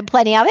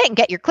plenty of it, and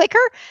get your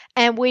clicker,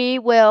 and we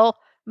will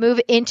move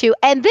into,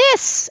 and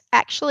this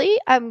actually,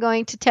 I'm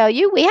going to tell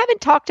you, we haven't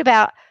talked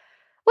about.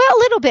 Well, a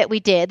little bit we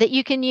did, that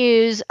you can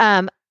use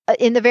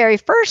in the very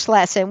first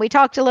lesson. We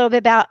talked a little bit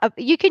about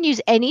you can use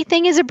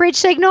anything as a bridge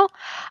signal.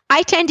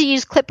 I tend to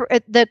use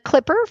the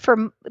clicker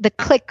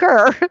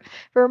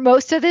for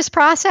most of this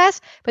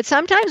process, but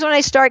sometimes when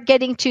I start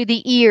getting to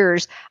the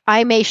ears,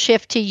 I may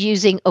shift to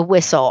using a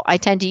whistle. I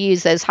tend to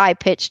use those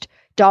high-pitched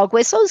dog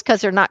whistles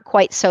because they're not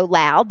quite so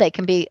loud. They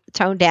can be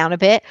toned down a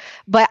bit,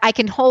 but I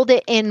can hold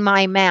it in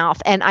my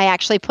mouth, and I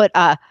actually put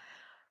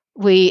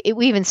we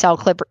even sell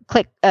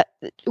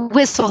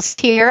whistles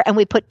here, and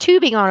we put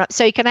tubing on it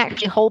so you can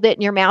actually hold it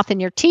in your mouth and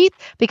your teeth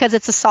because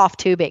it's a soft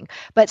tubing.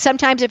 But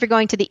sometimes if you're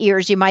going to the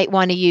ears, you might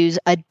want to use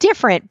a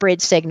different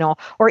bridge signal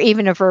or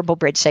even a verbal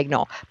bridge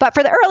signal. But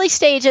for the early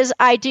stages,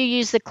 I do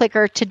use the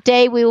clicker.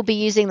 Today we will be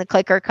using the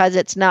clicker because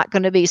it's not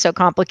going to be so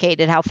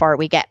complicated how far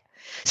we get.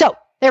 So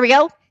there we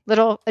go.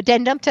 Little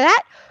addendum to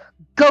that.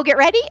 Go get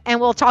ready, and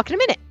we'll talk in a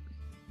minute.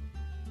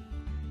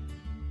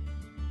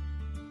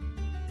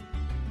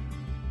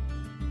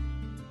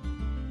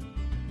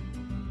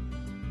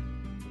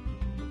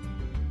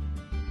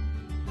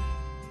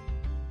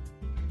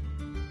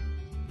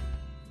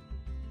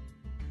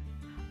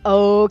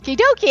 Okie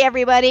dokie,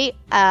 everybody.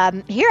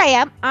 Here I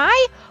am.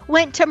 I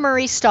went to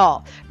Murray's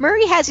stall.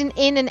 Murray has an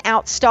in and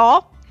out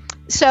stall.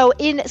 So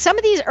in some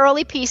of these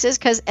early pieces,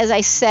 because as I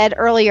said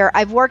earlier,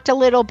 I've worked a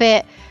little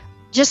bit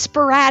just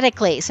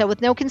sporadically, so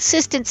with no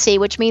consistency,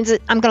 which means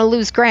that I'm going to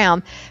lose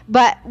ground.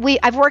 But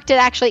I've worked it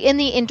actually in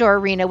the indoor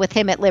arena with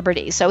him at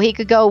Liberty, so he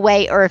could go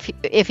away or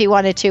if he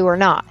wanted to or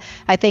not.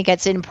 I think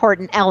it's an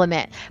important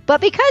element.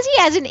 But because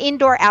he has an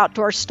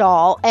indoor-outdoor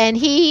stall,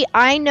 and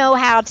I know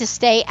how to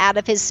stay out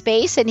of his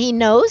space, and he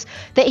knows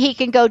that he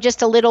can go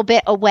just a little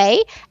bit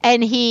away,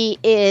 and he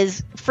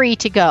is free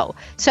to go.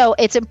 So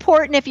it's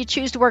important if you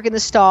choose to work in the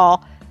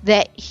stall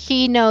that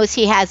he knows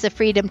he has the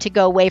freedom to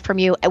go away from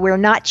you. And we're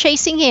not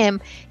chasing him.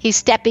 He's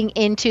stepping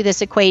into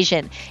this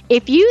equation.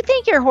 If you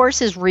think your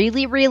horse is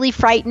really, really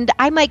frightened,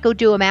 I might go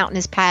do him out in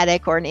his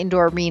paddock or an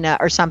indoor arena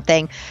or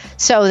something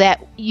so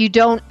that you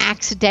don't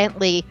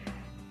accidentally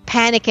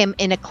panic him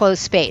in a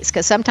closed space,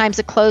 because sometimes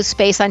a closed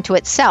space unto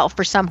itself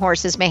for some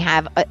horses may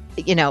have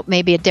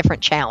maybe a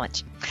different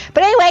challenge.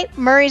 But anyway,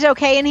 Murray's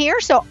okay in here,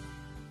 so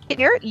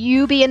here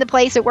you be in the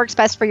place that works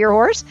best for your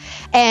horse.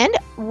 And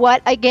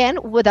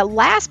the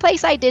last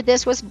place I did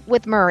this was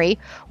with Murray,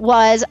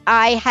 was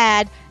I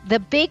had the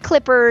big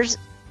clippers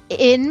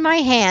in my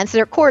hands.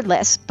 They're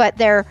cordless, but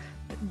they're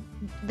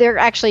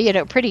actually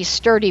pretty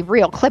sturdy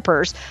real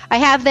clippers. I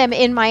have them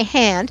in my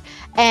hand,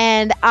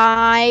 and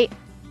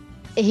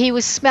he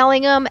was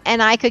smelling them,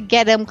 and I could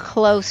get him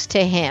close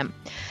to him.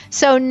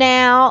 So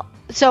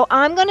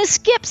I'm going to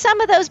skip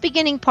some of those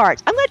beginning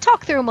parts. I'm going to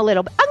talk through them a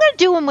little bit. I'm going to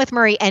do them with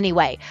Murray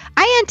anyway.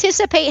 I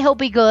anticipate he'll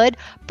be good,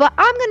 but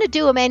I'm going to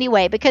do them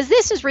anyway, because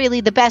this is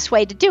really the best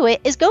way to do it,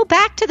 is go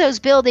back to those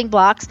building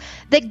blocks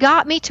that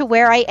got me to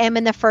where I am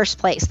in the first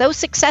place. Those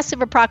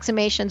successive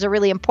approximations are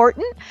really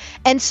important.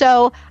 And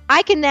so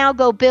I can now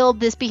go build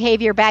this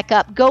behavior back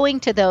up,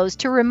 going to those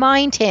to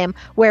remind him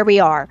where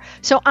we are.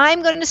 So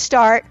I'm going to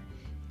start,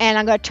 and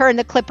I'm going to turn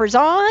the clippers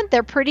on.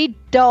 They're pretty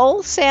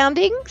dull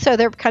sounding, so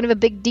they're kind of a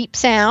big, deep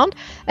sound.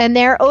 And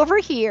they're over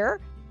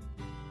here.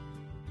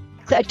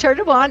 I turned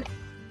them on,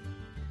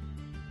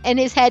 and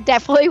his head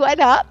definitely went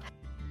up.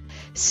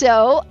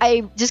 So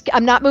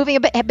I'm not moving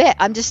a bit.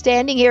 I'm just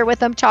standing here with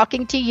him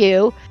talking to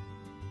you.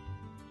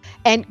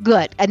 And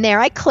good. And there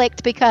I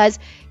clicked, because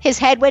his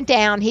head went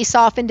down. He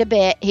softened a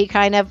bit. He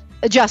kind of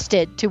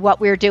adjusted to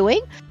what we were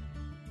doing.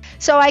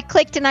 So I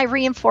clicked and I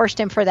reinforced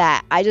him for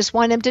that. I just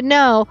want him to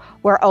know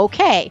we're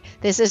okay.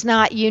 This is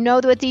not, you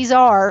know what these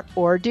are,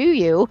 or do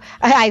you?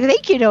 I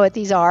think you know what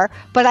these are,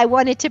 but I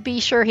wanted to be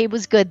sure he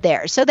was good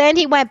there. So then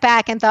he went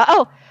back and thought,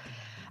 oh,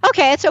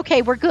 okay, it's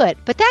okay, we're good.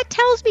 But that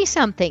tells me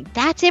something.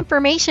 That's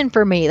information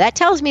for me. That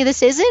tells me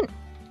this isn't,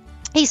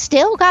 he's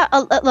still got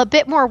a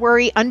bit more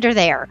worry under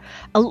there.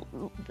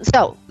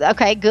 So,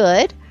 okay,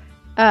 good.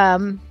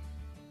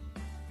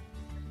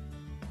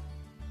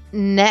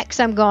 Next,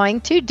 I'm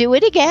going to do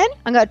it again.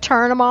 I'm going to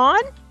turn them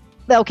on.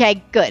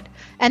 Okay, good.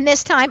 And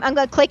this time, I'm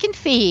going to click and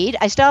feed.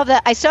 I still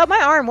have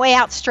my arm way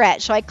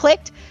outstretched. So I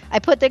clicked. I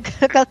put the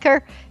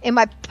clicker in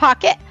my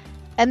pocket,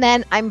 and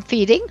then I'm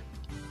feeding.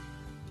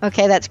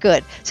 Okay, that's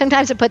good.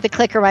 Sometimes I put the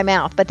clicker in my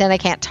mouth, but then I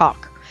can't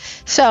talk.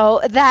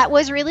 So that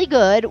was really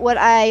good. What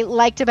I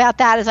liked about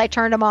that is I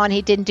turned him on.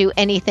 He didn't do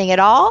anything at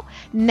all.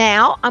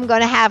 Now I'm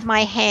going to have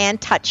my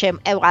hand touch him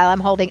while I'm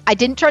holding. I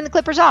didn't turn the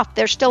clippers off.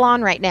 They're still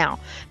on right now,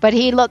 but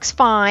he looks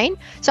fine.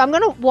 So I'm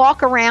going to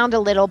walk around a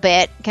little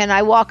bit. Can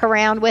I walk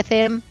around with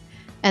him?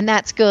 And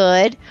that's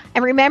good.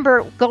 And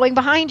remember, going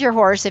behind your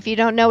horse, if you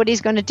don't know what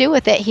he's going to do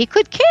with it, he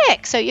could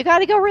kick. So you got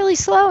to go really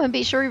slow and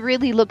be sure he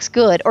really looks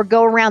good, or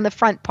go around the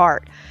front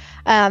part.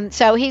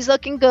 So he's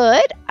looking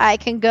good. I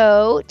can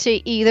go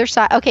to either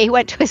side. Okay, he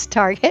went to his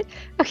target.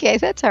 Okay,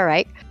 that's all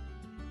right.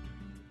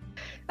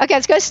 Okay,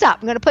 let's go stop.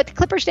 I'm going to put the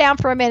clippers down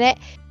for a minute.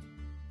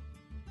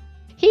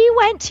 He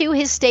went to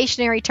his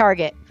stationary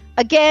target.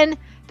 Again,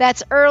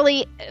 that's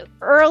early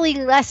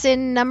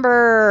lesson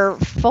number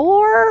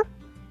 4.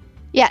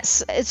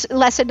 Yes, it's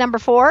lesson number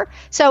 4.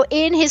 So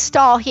in his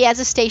stall, he has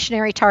a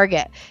stationary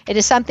target. It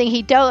is something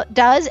he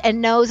does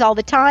and knows all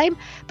the time.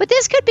 But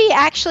this could be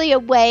actually a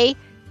way.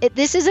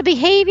 This is a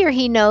behavior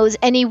he knows,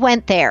 and he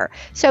went there.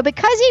 So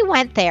because he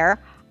went there,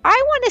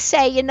 I want to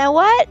say, you know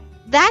what?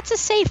 That's a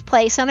safe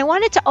place, and I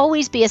want it to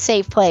always be a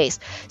safe place.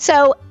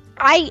 So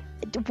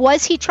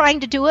was he trying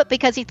to do it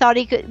because he thought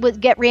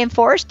would get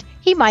reinforced?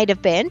 He might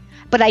have been,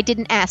 but I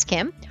didn't ask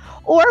him.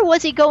 Or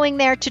was he going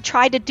there to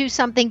try to do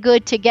something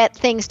good to get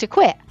things to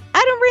quit?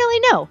 I don't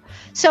really know.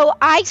 So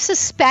I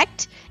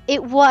suspect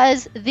it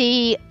was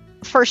the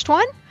first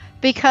one,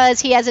 because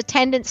he has a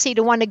tendency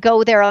to want to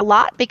go there a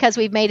lot because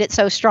we've made it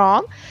so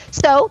strong.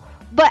 So,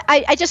 but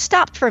I just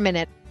stopped for a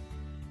minute.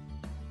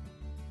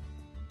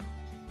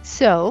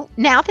 So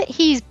now that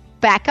he's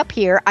back up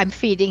here, I'm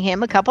feeding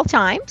him a couple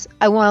times.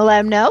 I want to let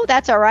him know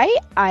that's all right.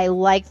 I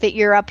like that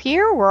you're up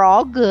here. We're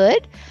all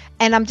good.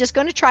 And I'm just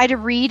going to try to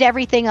read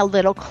everything a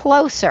little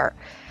closer,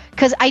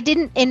 because I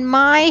didn't, in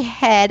my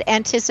head,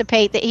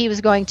 anticipate that he was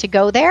going to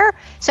go there.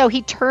 So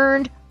he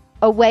turned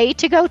a way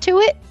to go to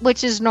it,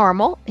 which is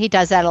normal. He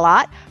does that a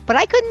lot, but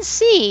I couldn't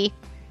see.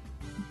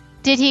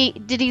 Did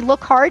he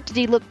look hard? Did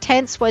he look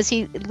tense? Was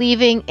he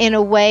leaving in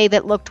a way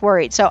that looked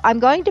worried? So I'm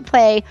going to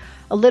pay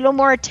a little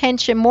more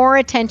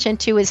attention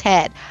to his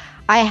head.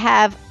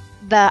 I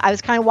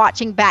was kind of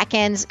watching back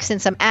ends,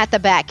 since I'm at the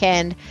back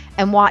end,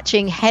 and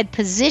watching head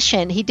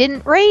position. He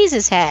didn't raise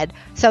his head,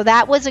 so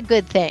that was a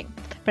good thing.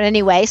 But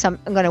anyway, so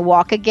I'm going to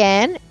walk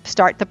again,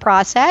 start the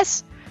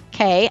process.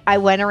 Okay, I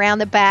went around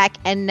the back,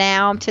 and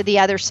now I'm to the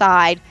other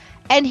side,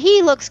 and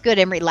he looks good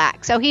and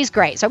relaxed. So he's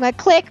great. So I'm going to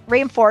click,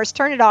 reinforce,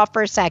 turn it off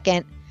for a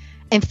second,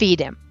 and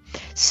feed him.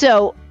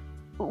 So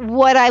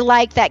what I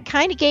like, that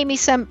kind of gave me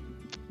some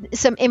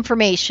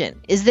information.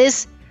 Is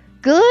this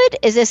good?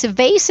 Is this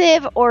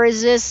evasive? Or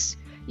is this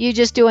you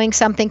just doing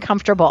something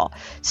comfortable?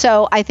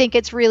 So I think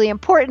it's really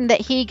important that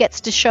he gets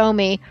to show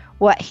me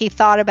what he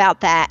thought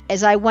about that,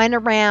 as I went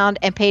around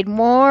and paid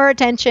more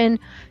attention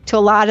to a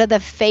lot of the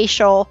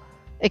facial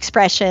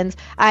expressions.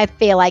 I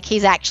feel like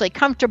he's actually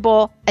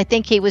comfortable. I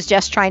think he was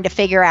just trying to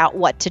figure out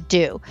what to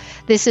do.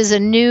 This is a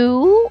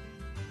new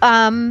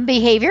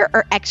behavior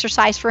or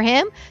exercise for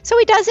him, so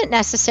he doesn't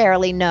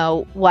necessarily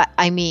know what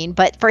I mean,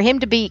 but for him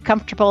to be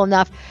comfortable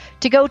enough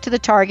to go to the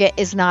target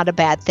is not a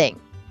bad thing.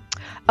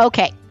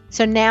 Okay,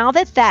 so now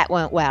that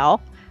went well,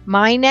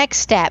 my next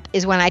step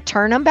is when I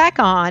turn him back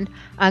on,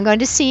 I'm going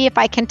to see if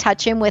I can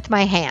touch him with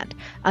my hand.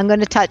 I'm going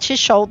to touch his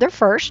shoulder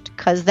first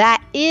because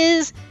that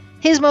is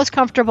his most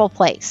comfortable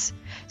place.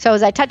 So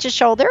as I touch his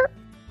shoulder,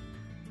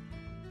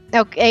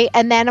 okay,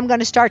 and then I'm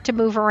going to start to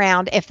move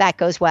around if that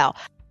goes well.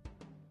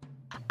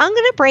 I'm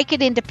going to break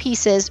it into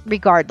pieces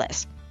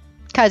regardless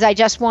because I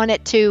just want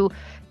it to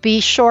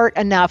be short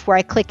enough where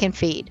I click and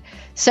feed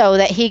so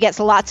that he gets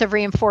lots of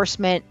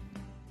reinforcement.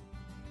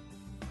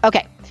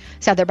 Okay,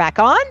 so they're back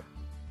on.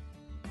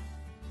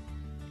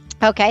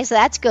 Okay, so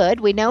that's good.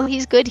 We know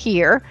he's good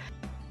here.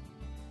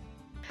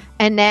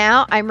 And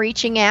now I'm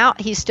reaching out.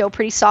 He's still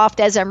pretty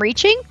soft as I'm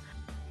reaching.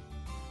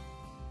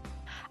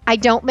 I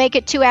don't make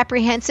it too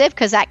apprehensive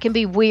because that can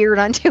be weird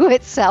unto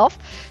itself.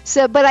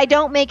 But I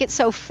don't make it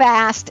so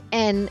fast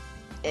and,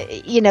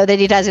 that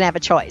he doesn't have a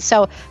choice.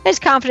 So I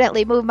just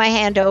confidently move my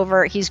hand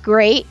over. He's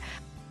great.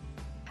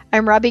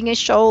 I'm rubbing his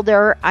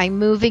shoulder. I'm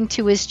moving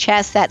to his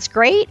chest. That's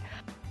great.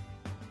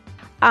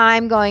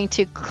 I'm going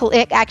to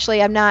click.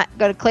 Actually, I'm not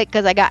going to click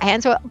because I got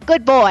hands. So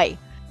good boy.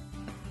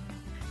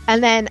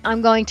 And then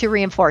I'm going to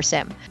reinforce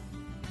him.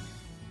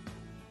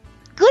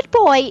 Good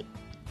boy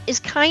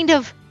is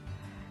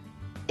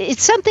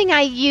it's something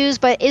I use,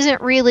 but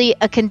isn't really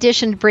a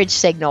conditioned bridge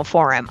signal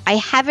for him. I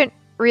haven't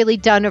really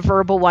done a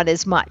verbal one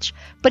as much,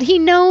 but he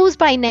knows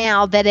by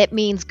now that it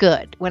means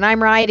good. When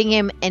I'm riding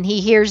him and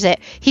he hears it,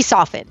 he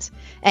softens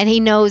and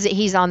he knows that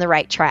he's on the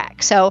right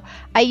track. So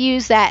I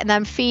use that and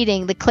I'm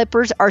feeding. The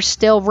clippers are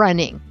still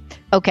running.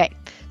 Okay,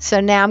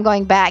 so now I'm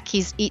going back.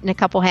 He's eaten a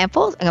couple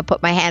handfuls. I'm going to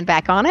put my hand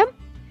back on him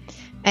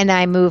and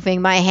I'm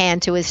moving my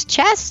hand to his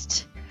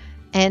chest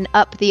and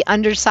up the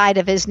underside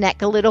of his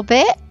neck a little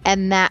bit,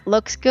 and that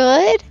looks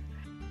good.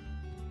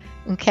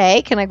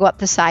 Okay, can I go up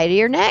the side of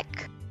your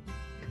neck?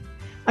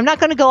 I'm not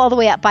going to go all the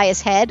way up by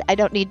his head. I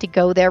don't need to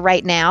go there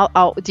right now.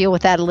 I'll deal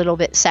with that a little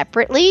bit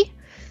separately.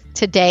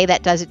 Today,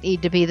 that doesn't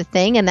need to be the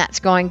thing, and that's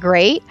going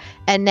great.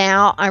 And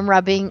now I'm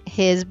rubbing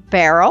his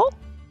barrel.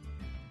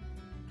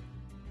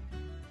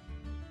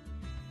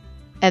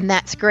 And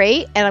that's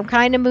great. And I'm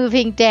kind of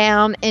moving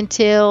down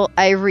until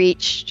I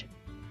reached.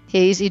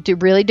 He's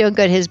really doing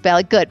good. His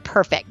belly, good,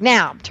 perfect.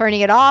 Now I'm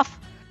turning it off.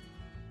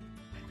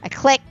 I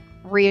click,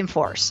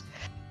 reinforce.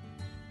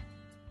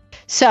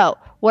 So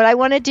what I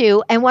want to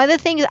do, and one of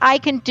the things I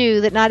can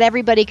do that not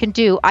everybody can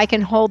do, I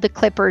can hold the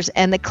clippers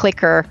and the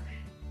clicker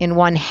in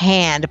one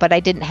hand, but I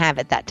didn't have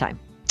it that time.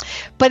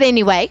 But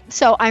anyway,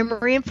 so I'm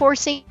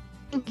reinforcing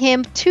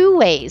him two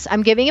ways.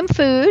 I'm giving him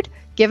food,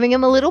 giving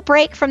him a little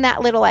break from that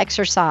little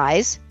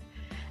exercise.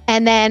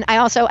 And then I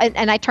also,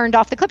 and I turned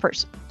off the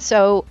clippers.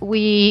 So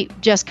we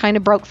just kind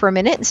of broke for a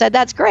minute and said,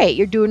 that's great.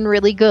 You're doing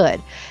really good.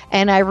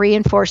 And I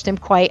reinforced him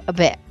quite a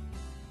bit.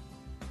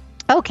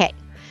 Okay.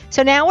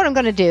 So now what I'm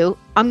going to do,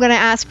 I'm going to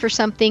ask for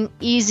something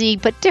easy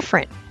but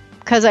different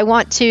because I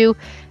want to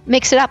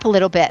mix it up a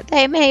little bit.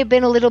 They may have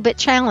been a little bit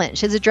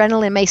challenged. His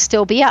adrenaline may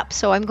still be up.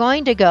 So I'm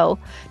going to go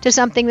to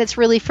something that's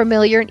really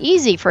familiar and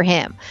easy for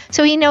him.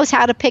 So he knows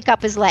how to pick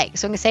up his leg.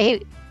 So I'm going to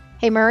say,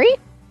 hey, Murray,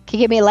 can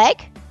you give me a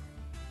leg?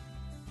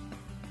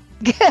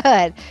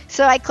 Good.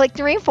 So I clicked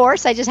to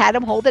reinforce. I just had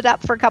him hold it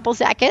up for a couple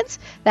seconds.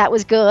 That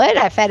was good.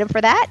 I fed him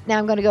for that. Now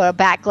I'm going to go to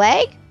back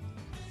leg.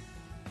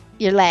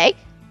 Your leg.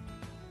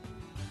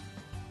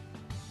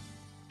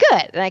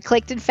 Good. And I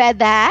clicked and fed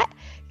that.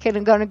 Okay,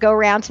 I'm going to go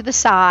around to the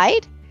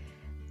side.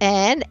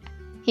 And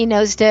he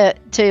knows to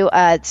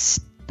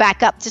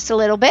back up just a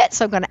little bit.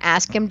 So I'm going to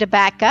ask him to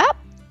back up.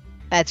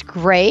 That's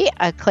great.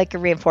 I click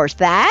and reinforce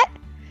that.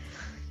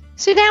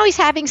 So now he's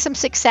having some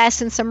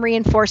success and some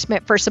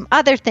reinforcement for some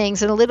other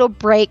things and a little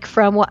break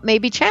from what may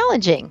be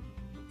challenging.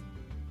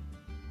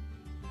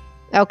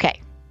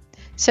 Okay,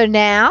 so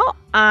now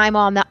I'm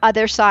on the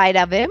other side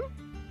of him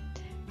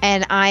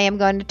and I am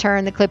going to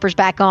turn the clippers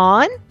back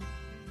on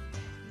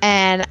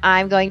and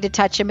I'm going to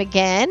touch him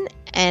again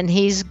and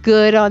he's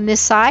good on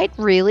this side,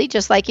 really,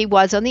 just like he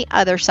was on the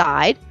other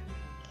side.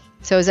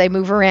 So as I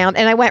move around,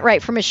 and I went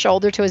right from his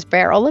shoulder to his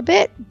barrel a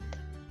bit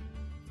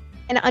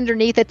and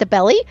underneath at the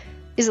belly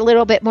is a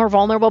little bit more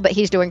vulnerable, but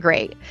he's doing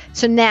great.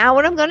 So now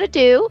what I'm going to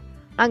do,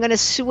 I'm going to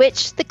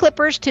switch the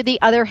clippers to the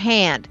other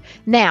hand.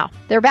 Now,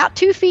 they're about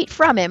 2 feet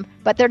from him,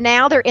 but they're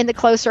in the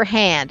closer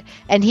hand,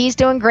 and he's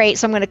doing great,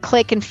 so I'm going to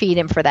click and feed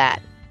him for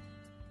that.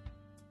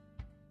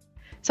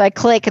 So I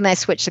click and I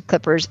switch the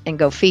clippers and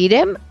go feed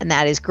him, and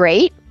that is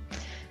great.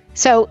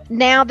 So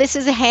now this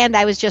is a hand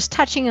I was just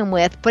touching him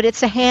with, but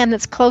it's a hand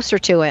that's closer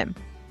to him.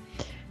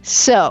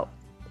 So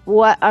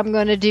what I'm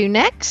going to do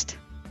next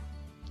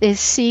is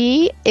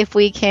see if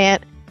we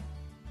can't.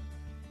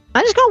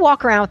 I'm just going to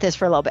walk around with this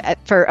for a little bit.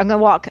 I'm going to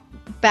walk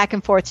back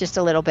and forth just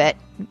a little bit.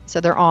 So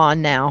they're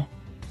on now.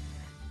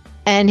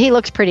 And he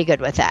looks pretty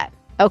good with that.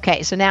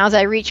 Okay, so now as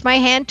I reach my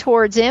hand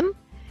towards him,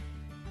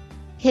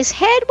 his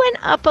head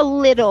went up a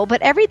little,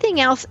 but everything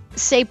else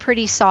stayed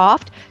pretty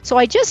soft. So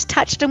I just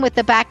touched him with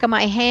the back of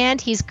my hand.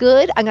 He's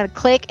good. I'm going to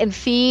click and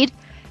feed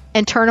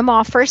and turn him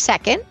off for a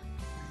second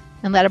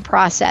and let him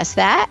process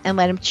that and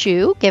let him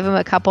chew. Give him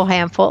a couple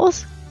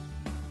handfuls.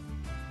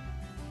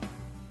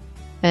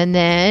 And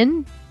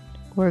then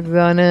we're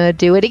going to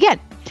do it again.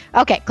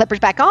 Okay, clippers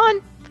back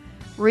on.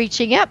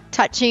 Reaching up,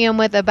 touching him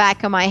with the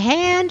back of my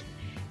hand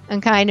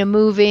and kind of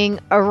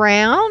moving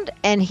around.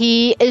 And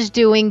he is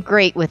doing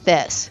great with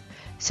this.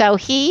 So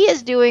he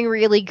is doing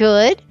really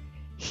good.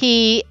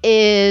 He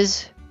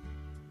is...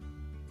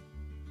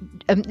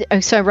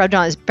 So I rubbed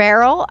on his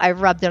barrel. I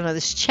rubbed on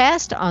his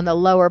chest, on the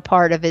lower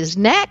part of his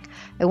neck.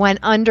 I went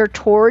under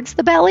towards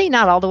the belly,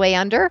 not all the way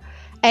under.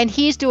 And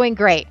he's doing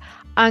great.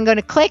 I'm going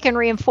to click and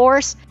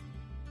reinforce.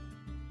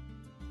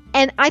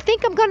 And I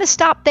think I'm going to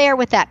stop there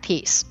with that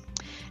piece.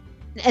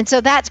 And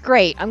so that's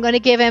great. I'm going to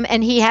give him,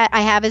 and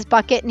I have his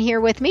bucket in here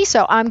with me.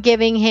 So I'm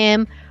giving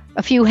him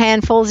a few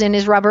handfuls in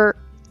his rubber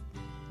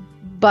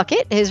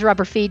bucket, his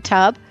rubber feed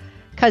tub,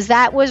 because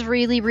that was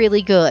really,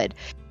 really good.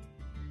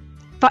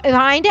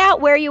 Find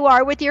out where you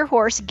are with your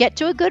horse. Get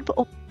to a good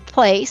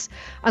place.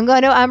 I'm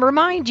going to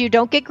remind you,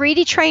 don't get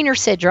greedy trainer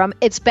syndrome.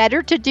 It's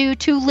better to do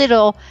too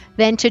little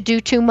than to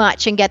do too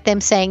much and get them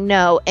saying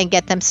no and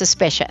get them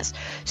suspicious.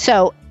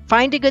 So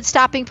find a good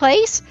stopping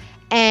place,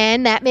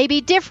 and that may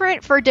be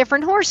different for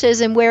different horses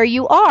and where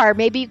you are.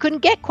 Maybe you couldn't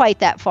get quite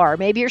that far.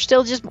 Maybe you're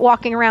still just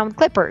walking around with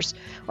clippers,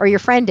 or your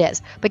friend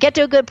is. But get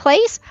to a good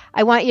place.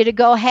 I want you to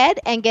go ahead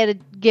and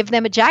give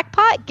them a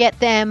jackpot, get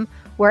them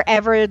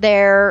wherever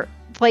they're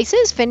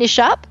places, finish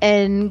up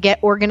and get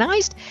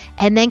organized,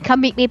 and then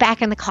come meet me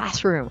back in the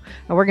classroom.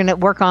 And we're going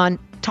to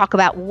talk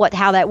about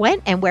how that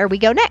went and where we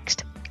go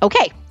next.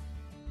 Okay.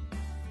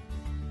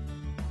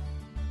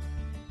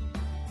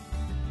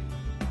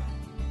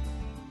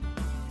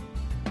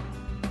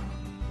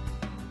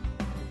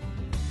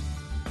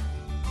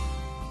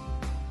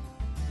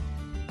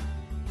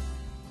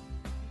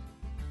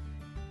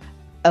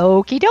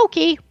 Okie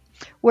dokie.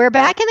 We're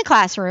back in the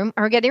classroom.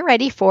 We're getting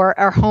ready for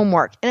our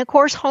homework. And of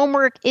course,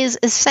 homework is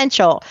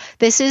essential.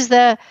 This is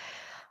the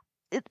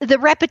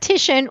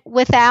repetition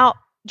without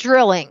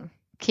drilling,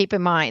 keep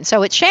in mind.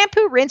 So it's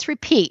shampoo, rinse,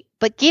 repeat,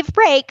 but give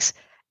breaks.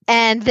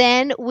 And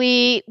then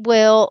we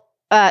will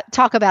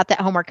talk about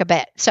that homework a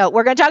bit. So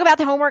we're going to talk about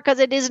the homework because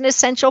it is an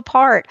essential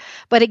part.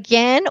 But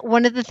again,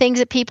 one of the things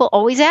that people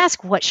always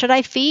ask, what should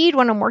I feed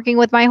when I'm working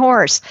with my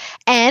horse?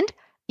 And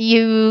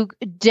you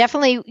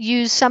definitely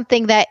use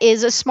something that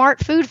is a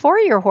smart food for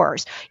your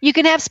horse. You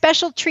can have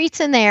special treats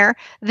in there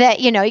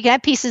that, you can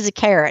have pieces of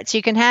carrots.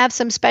 You can have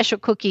some special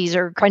cookies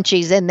or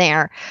crunchies in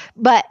there,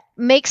 but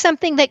make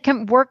something that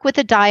can work with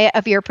the diet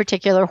of your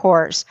particular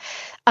horse.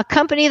 A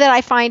company that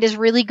I find is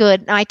really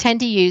good and I tend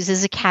to use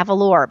is a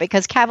Cavallor,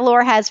 because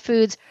Cavallor has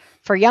foods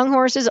for young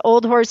horses,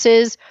 old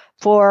horses,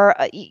 for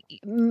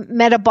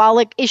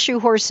metabolic issue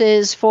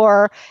horses.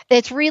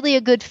 It's really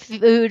a good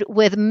food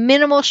with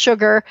minimal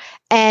sugar,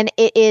 and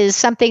it is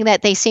something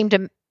that they seem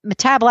to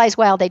metabolize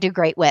well. They do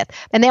great with.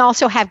 And they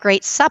also have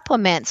great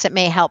supplements that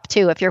may help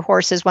too. If your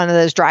horse is one of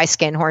those dry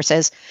skin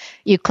horses,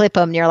 you clip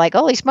them and you're like,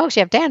 holy smokes,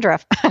 you have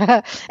dandruff.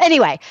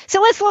 Anyway,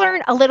 so let's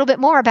learn a little bit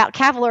more about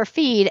Cavallor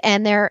Feed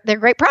and their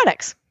great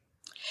products.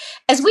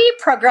 As we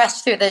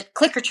progress through the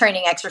clicker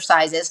training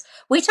exercises,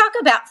 we talk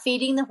about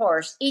feeding the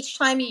horse each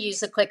time you use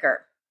the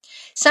clicker.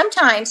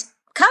 Sometimes,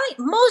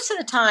 most of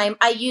the time,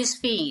 I use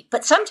feed,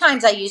 but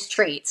sometimes I use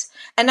treats.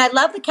 And I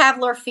love the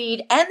Cavallor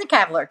Feed and the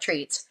Cavallor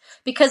Treats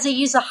because they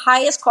use the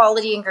highest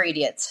quality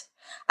ingredients.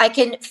 I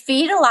can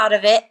feed a lot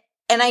of it,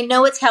 and I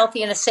know it's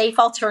healthy and a safe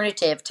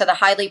alternative to the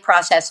highly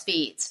processed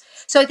feeds.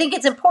 So I think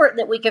it's important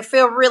that we can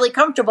feel really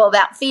comfortable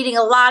about feeding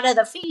a lot of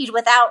the feed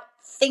without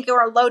thinking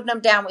we're loading them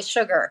down with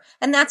sugar.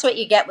 And that's what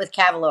you get with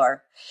Cavallor.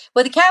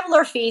 With the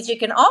Cavallor Feeds, you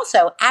can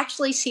also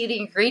actually see the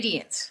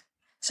ingredients.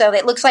 So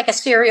it looks like a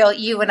cereal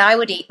you and I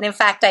would eat. And in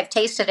fact, I've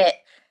tasted it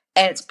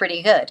and it's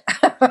pretty good.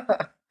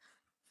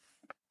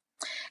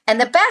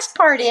 And the best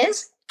part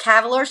is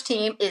Cavallor's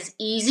team is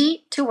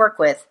easy to work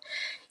with.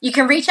 You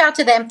can reach out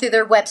to them through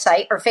their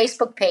website or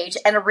Facebook page,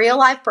 and a real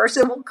live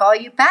person will call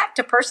you back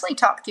to personally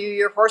talk through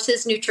your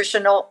horse's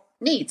nutritional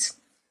needs.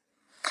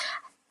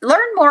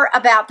 Learn more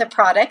about the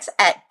products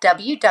at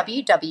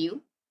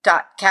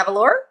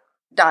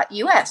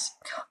www.cavallor.us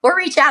or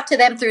reach out to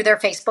them through their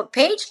Facebook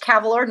page,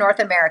 Cavallor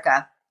North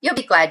America. You'll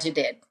be glad you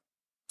did.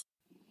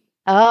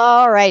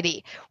 All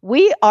righty.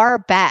 We are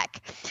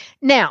back.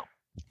 Now,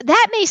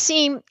 that may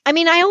seem,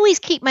 I always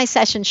keep my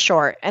sessions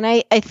short, and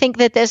I think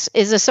that this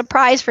is a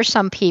surprise for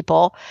some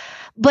people,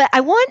 but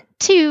I want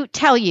to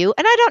tell you,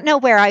 and I don't know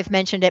where I've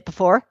mentioned it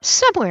before,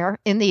 somewhere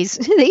in the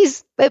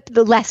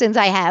lessons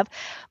I have,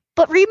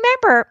 but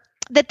remember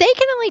that they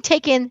can only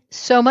take in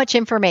so much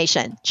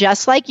information,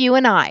 just like you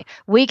and I.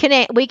 We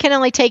can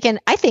only take in,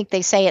 I think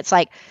they say it's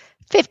like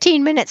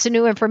 15 minutes of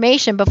new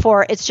information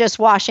before it's just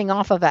washing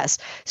off of us.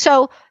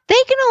 So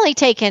they can only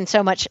take in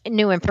so much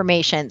new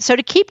information. So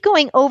to keep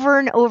going over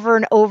and over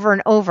and over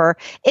and over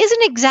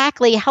isn't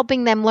exactly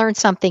helping them learn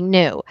something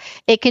new.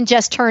 It can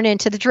just turn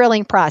into the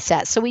drilling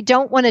process. So we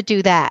don't want to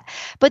do that.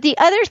 But the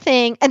other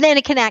thing, and then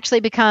it can actually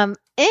become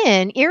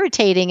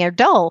irritating or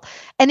dull.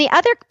 And the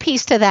other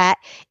piece to that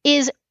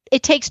is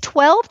it takes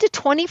 12 to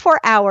 24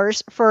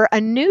 hours for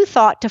a new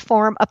thought to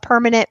form a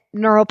permanent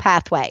neural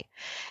pathway.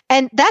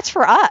 And that's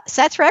for us.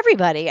 That's for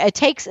everybody. It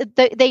takes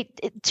they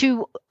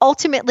to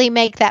ultimately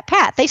make that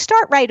path. They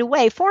start right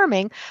away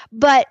forming,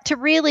 but to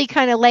really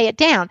kind of lay it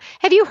down.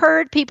 Have you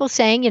heard people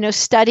saying,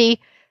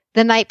 study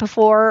the night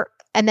before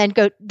and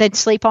then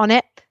sleep on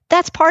it?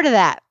 That's part of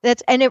that.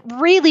 And it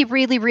really,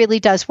 really,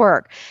 really does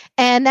work.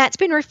 And that's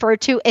been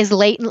referred to as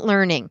latent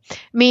learning,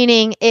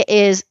 meaning it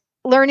is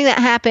learning that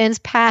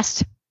happens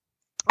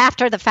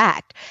after the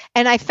fact.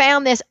 And I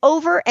found this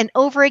over and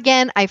over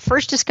again. I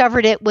first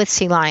discovered it with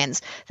sea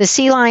lions. The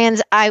sea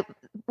lions, I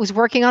was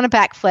working on a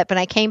backflip and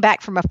I came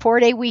back from a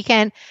 4-day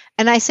weekend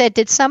and I said,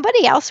 did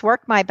somebody else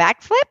work my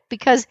backflip?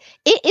 Because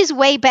it is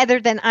way better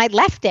than I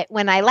left it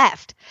when I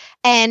left.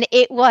 And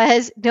it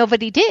was,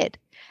 nobody did.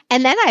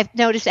 And then I've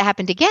noticed it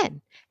happened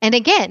again and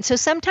again. So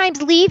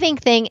sometimes leaving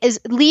things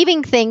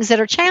that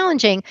are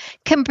challenging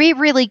can be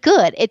really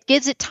good. It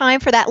gives it time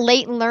for that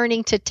latent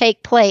learning to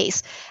take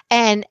place.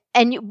 And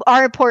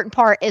our important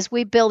part is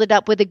we build it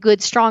up with a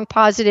good, strong,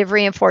 positive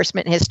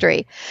reinforcement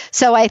history.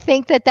 So I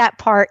think that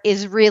part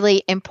is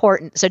really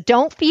important. So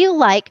don't feel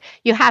like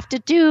you have to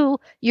do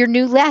your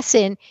new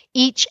lesson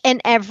each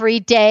and every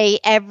day,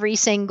 every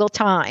single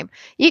time.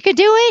 You can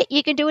do it.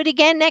 You can do it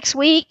again next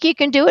week. You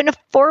can do it in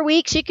 4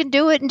 weeks. You can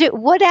do it and do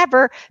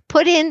whatever.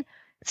 Put in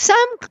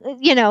some,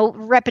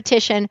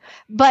 repetition,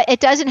 but it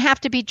doesn't have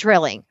to be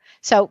drilling.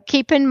 So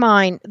keep in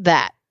mind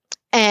that.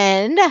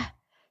 And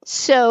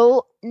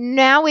so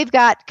now we've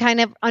got kind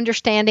of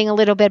understanding a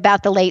little bit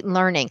about the latent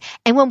learning.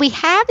 And when we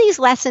have these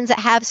lessons that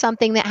have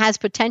something that has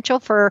potential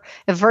for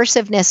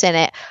aversiveness in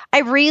it, I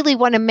really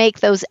want to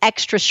make those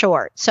extra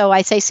short. So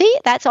I say, see,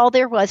 that's all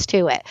there was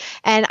to it.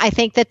 And I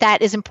think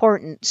that is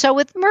important. So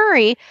with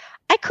Murray,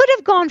 I could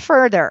have gone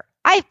further.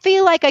 I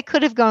feel like I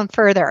could have gone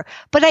further,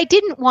 but I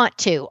didn't want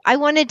to. I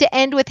wanted to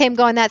end with him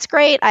going, that's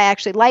great. I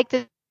actually like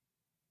the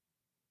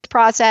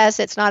process.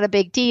 It's not a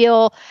big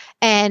deal.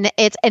 And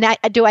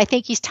I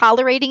think he's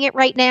tolerating it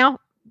right now?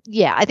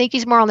 Yeah, I think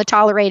he's more on the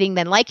tolerating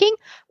than liking,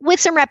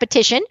 with some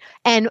repetition,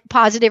 and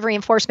positive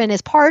reinforcement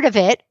is part of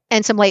it,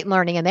 and some latent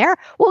learning in there.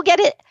 We'll get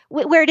it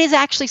where it is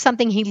actually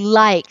something he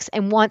likes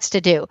and wants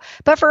to do.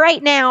 But for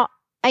right now,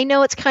 I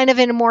know it's kind of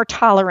in a more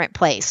tolerant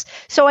place.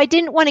 So I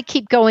didn't want to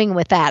keep going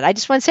with that. I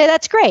just want to say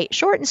that's great,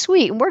 short and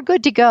sweet, and we're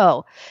good to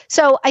go.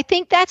 So I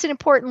think that's an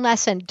important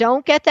lesson.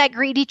 Don't get that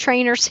greedy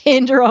trainer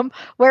syndrome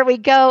where we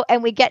go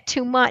and we get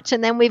too much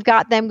and then we've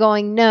got them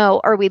going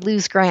no, or we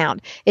lose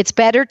ground. It's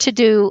better to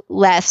do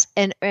less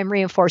and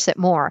reinforce it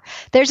more.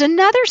 There's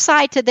another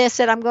side to this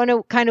that I'm going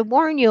to kind of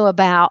warn you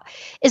about,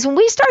 is when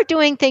we start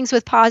doing things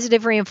with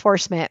positive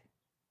reinforcement,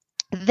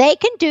 they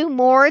can do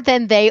more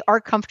than they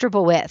are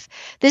comfortable with.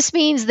 This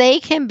means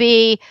they can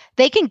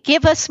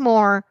give us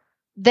more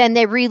than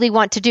they really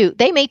want to do.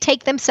 They may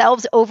take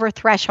themselves over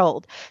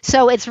threshold.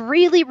 So it's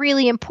really,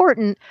 really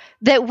important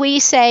that we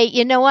say,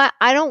 you know what?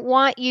 I don't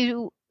want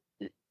you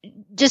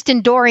just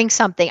enduring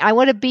something. I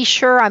want to be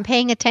sure I'm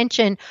paying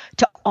attention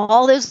to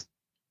all those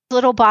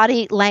little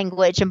body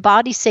language and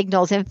body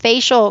signals and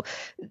facial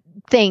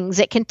things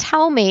that can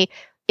tell me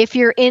if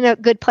you're in a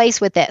good place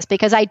with this,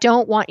 because I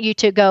don't want you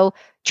to go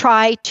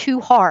try too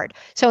hard.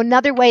 So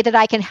another way that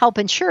I can help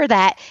ensure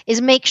that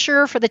is make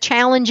sure for the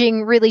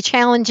challenging, really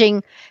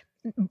challenging,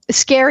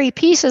 scary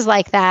pieces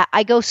like that,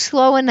 I go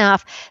slow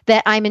enough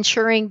that I'm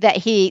ensuring that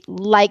he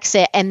likes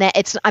it and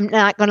that I'm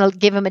not going to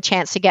give him a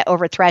chance to get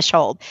over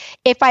threshold.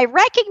 If I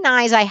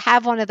recognize I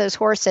have one of those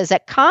horses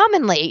that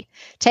commonly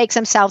takes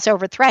themselves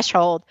over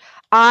threshold,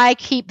 I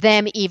keep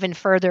them even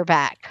further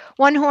back.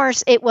 One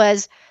horse, it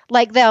was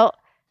like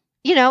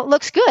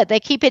looks good. They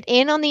keep it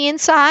in on the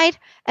inside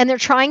and they're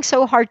trying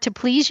so hard to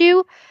please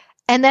you.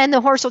 And then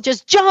the horse will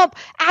just jump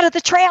out of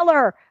the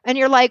trailer. And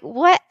you're like,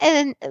 what?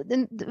 And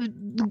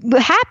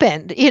what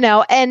happened?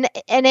 And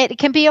it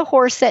can be a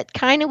horse that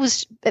kind of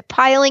was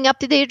piling up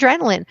to the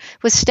adrenaline,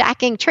 was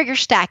trigger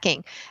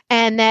stacking,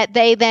 and that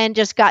they then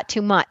just got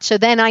too much. So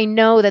then I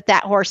know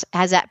that horse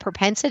has that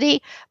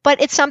propensity,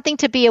 but it's something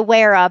to be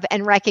aware of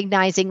and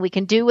recognizing we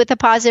can do with the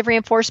positive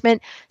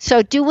reinforcement.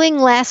 So doing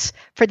less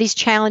for these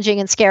challenging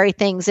and scary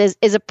things is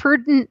a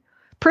prudent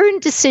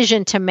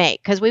decision to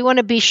make, because we want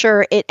to be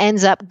sure it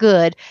ends up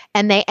good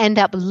and they end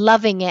up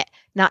loving it,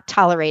 not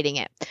tolerating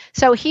it.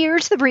 So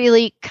here's the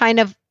really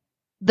kind of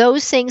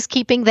those things,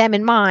 keeping them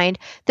in mind.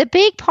 The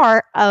big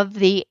part of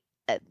the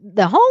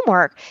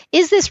homework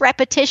is this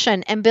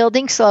repetition and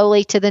building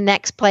slowly to the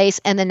next place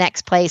and the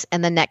next place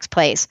and the next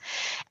place.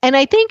 And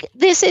I think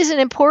this is an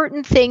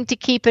important thing to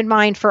keep in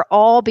mind for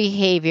all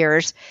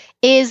behaviors,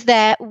 is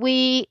that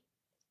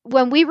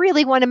when we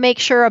really want to make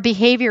sure a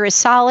behavior is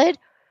solid,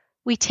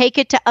 we take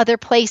it to other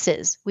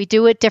places. We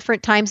do it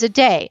different times a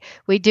day.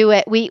 We do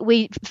it,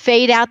 we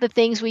fade out the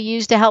things we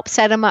use to help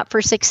set them up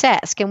for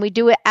success. Can we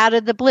do it out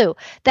of the blue?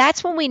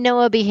 That's when we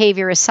know a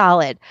behavior is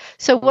solid.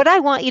 So what I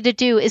want you to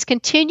do is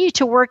continue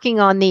to working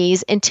on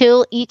these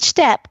until each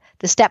step,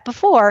 the step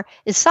before,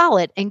 is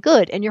solid and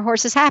good and your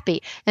horse is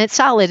happy. And it's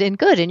solid and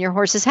good and your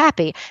horse is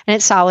happy. And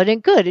it's solid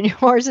and good and your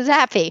horse is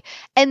happy.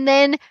 And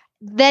then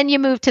you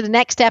move to the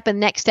next step and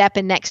next step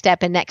and next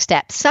step and next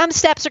step. Some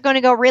steps are going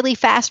to go really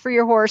fast for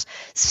your horse.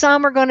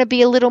 Some are going to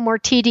be a little more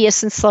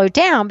tedious and slow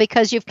down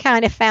because you've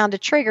kind of found a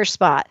trigger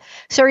spot.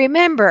 So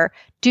remember,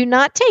 do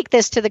not take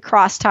this to the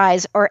cross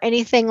ties or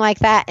anything like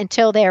that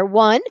until they're,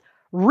 one,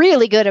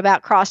 really good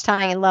about cross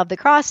tying and love the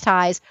cross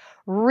ties,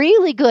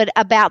 really good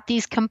about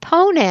these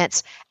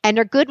components and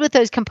are good with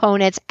those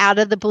components out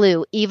of the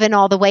blue, even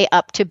all the way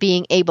up to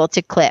being able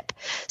to clip.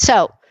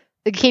 So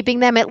keeping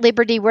them at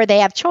liberty where they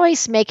have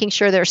choice, making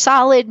sure they're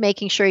solid,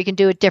 making sure you can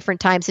do it different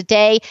times a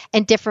day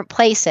and different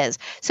places.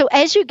 So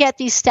as you get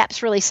these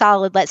steps really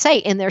solid, let's say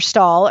in their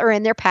stall or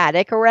in their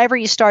paddock or wherever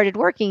you started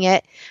working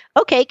it,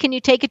 okay, can you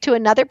take it to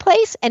another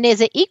place? And is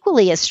it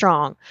equally as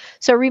strong?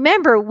 So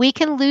remember, we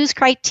can lose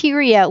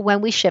criteria when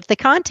we shift the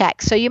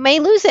context. So you may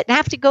lose it and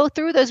have to go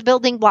through those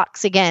building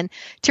blocks again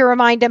to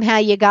remind them how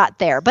you got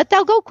there, but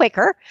they'll go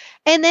quicker.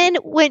 And then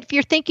if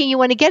you're thinking you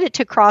want to get it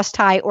to cross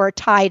tie or a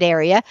tied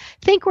area,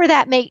 think where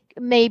that may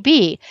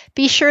be.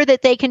 Be sure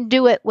that they can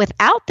do it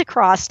without the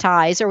cross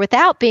ties or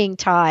without being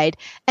tied.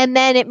 And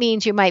then it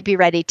means you might be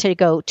ready to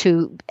go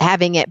to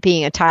having it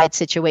being a tied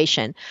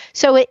situation.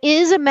 So it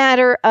is a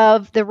matter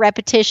of the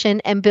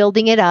repetition and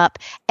building it up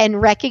and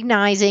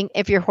recognizing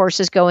if your horse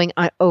is going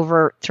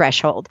over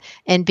threshold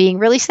and being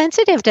really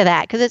sensitive to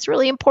that, because it's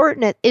really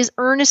important. It is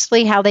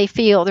earnestly how they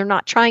feel. They're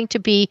not trying to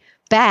be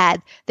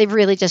bad. They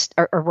really just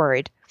are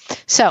worried.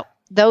 So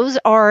those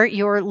are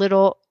your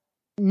little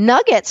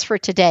nuggets for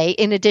today,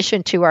 in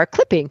addition to our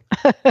clipping.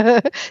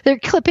 They're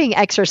clipping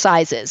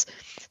exercises.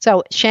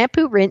 So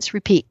shampoo, rinse,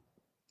 repeat.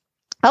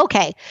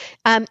 Okay.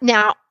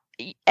 Now,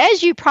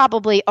 as you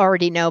probably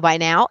already know by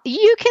now,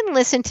 you can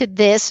listen to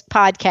this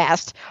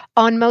podcast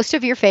on most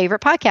of your favorite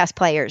podcast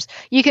players.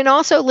 You can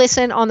also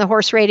listen on the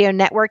Horse Radio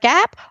Network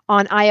app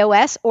on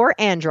iOS or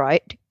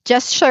Android.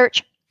 Just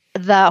search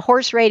the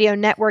Horse Radio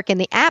Network in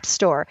the App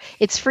Store.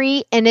 It's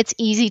free and it's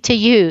easy to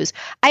use.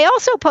 I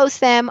also post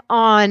them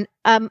on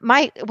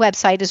my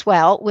website as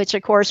well, which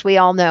of course we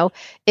all know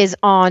is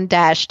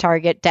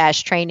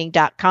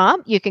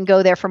on-target-training.com. You can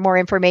go there for more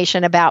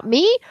information about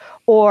me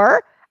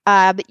or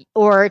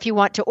if you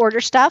want to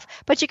order stuff,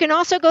 but you can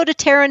also go to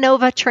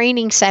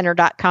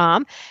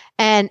TerraNovaTrainingCenter.com,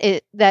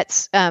 and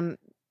that's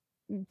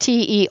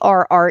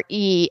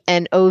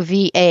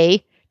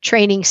TERRENOVA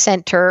Training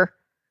Center,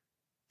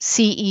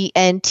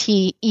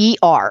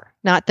 CENTER,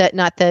 not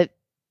the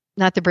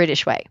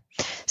British way.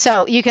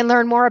 So you can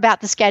learn more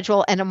about the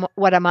schedule and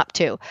what I'm up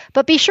to.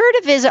 But be sure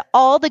to visit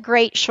all of the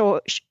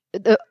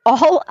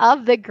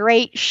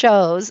great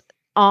shows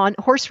on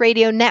Horse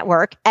Radio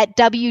Network at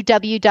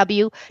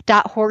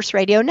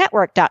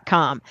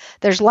www.horseradionetwork.com.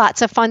 There's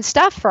lots of fun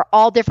stuff for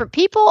all different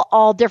people,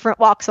 all different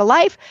walks of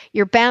life.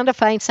 You're bound to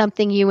find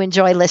something you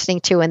enjoy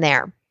listening to in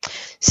there.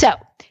 So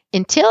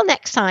until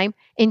next time,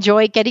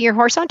 enjoy getting your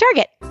horse on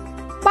target.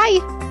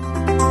 Bye.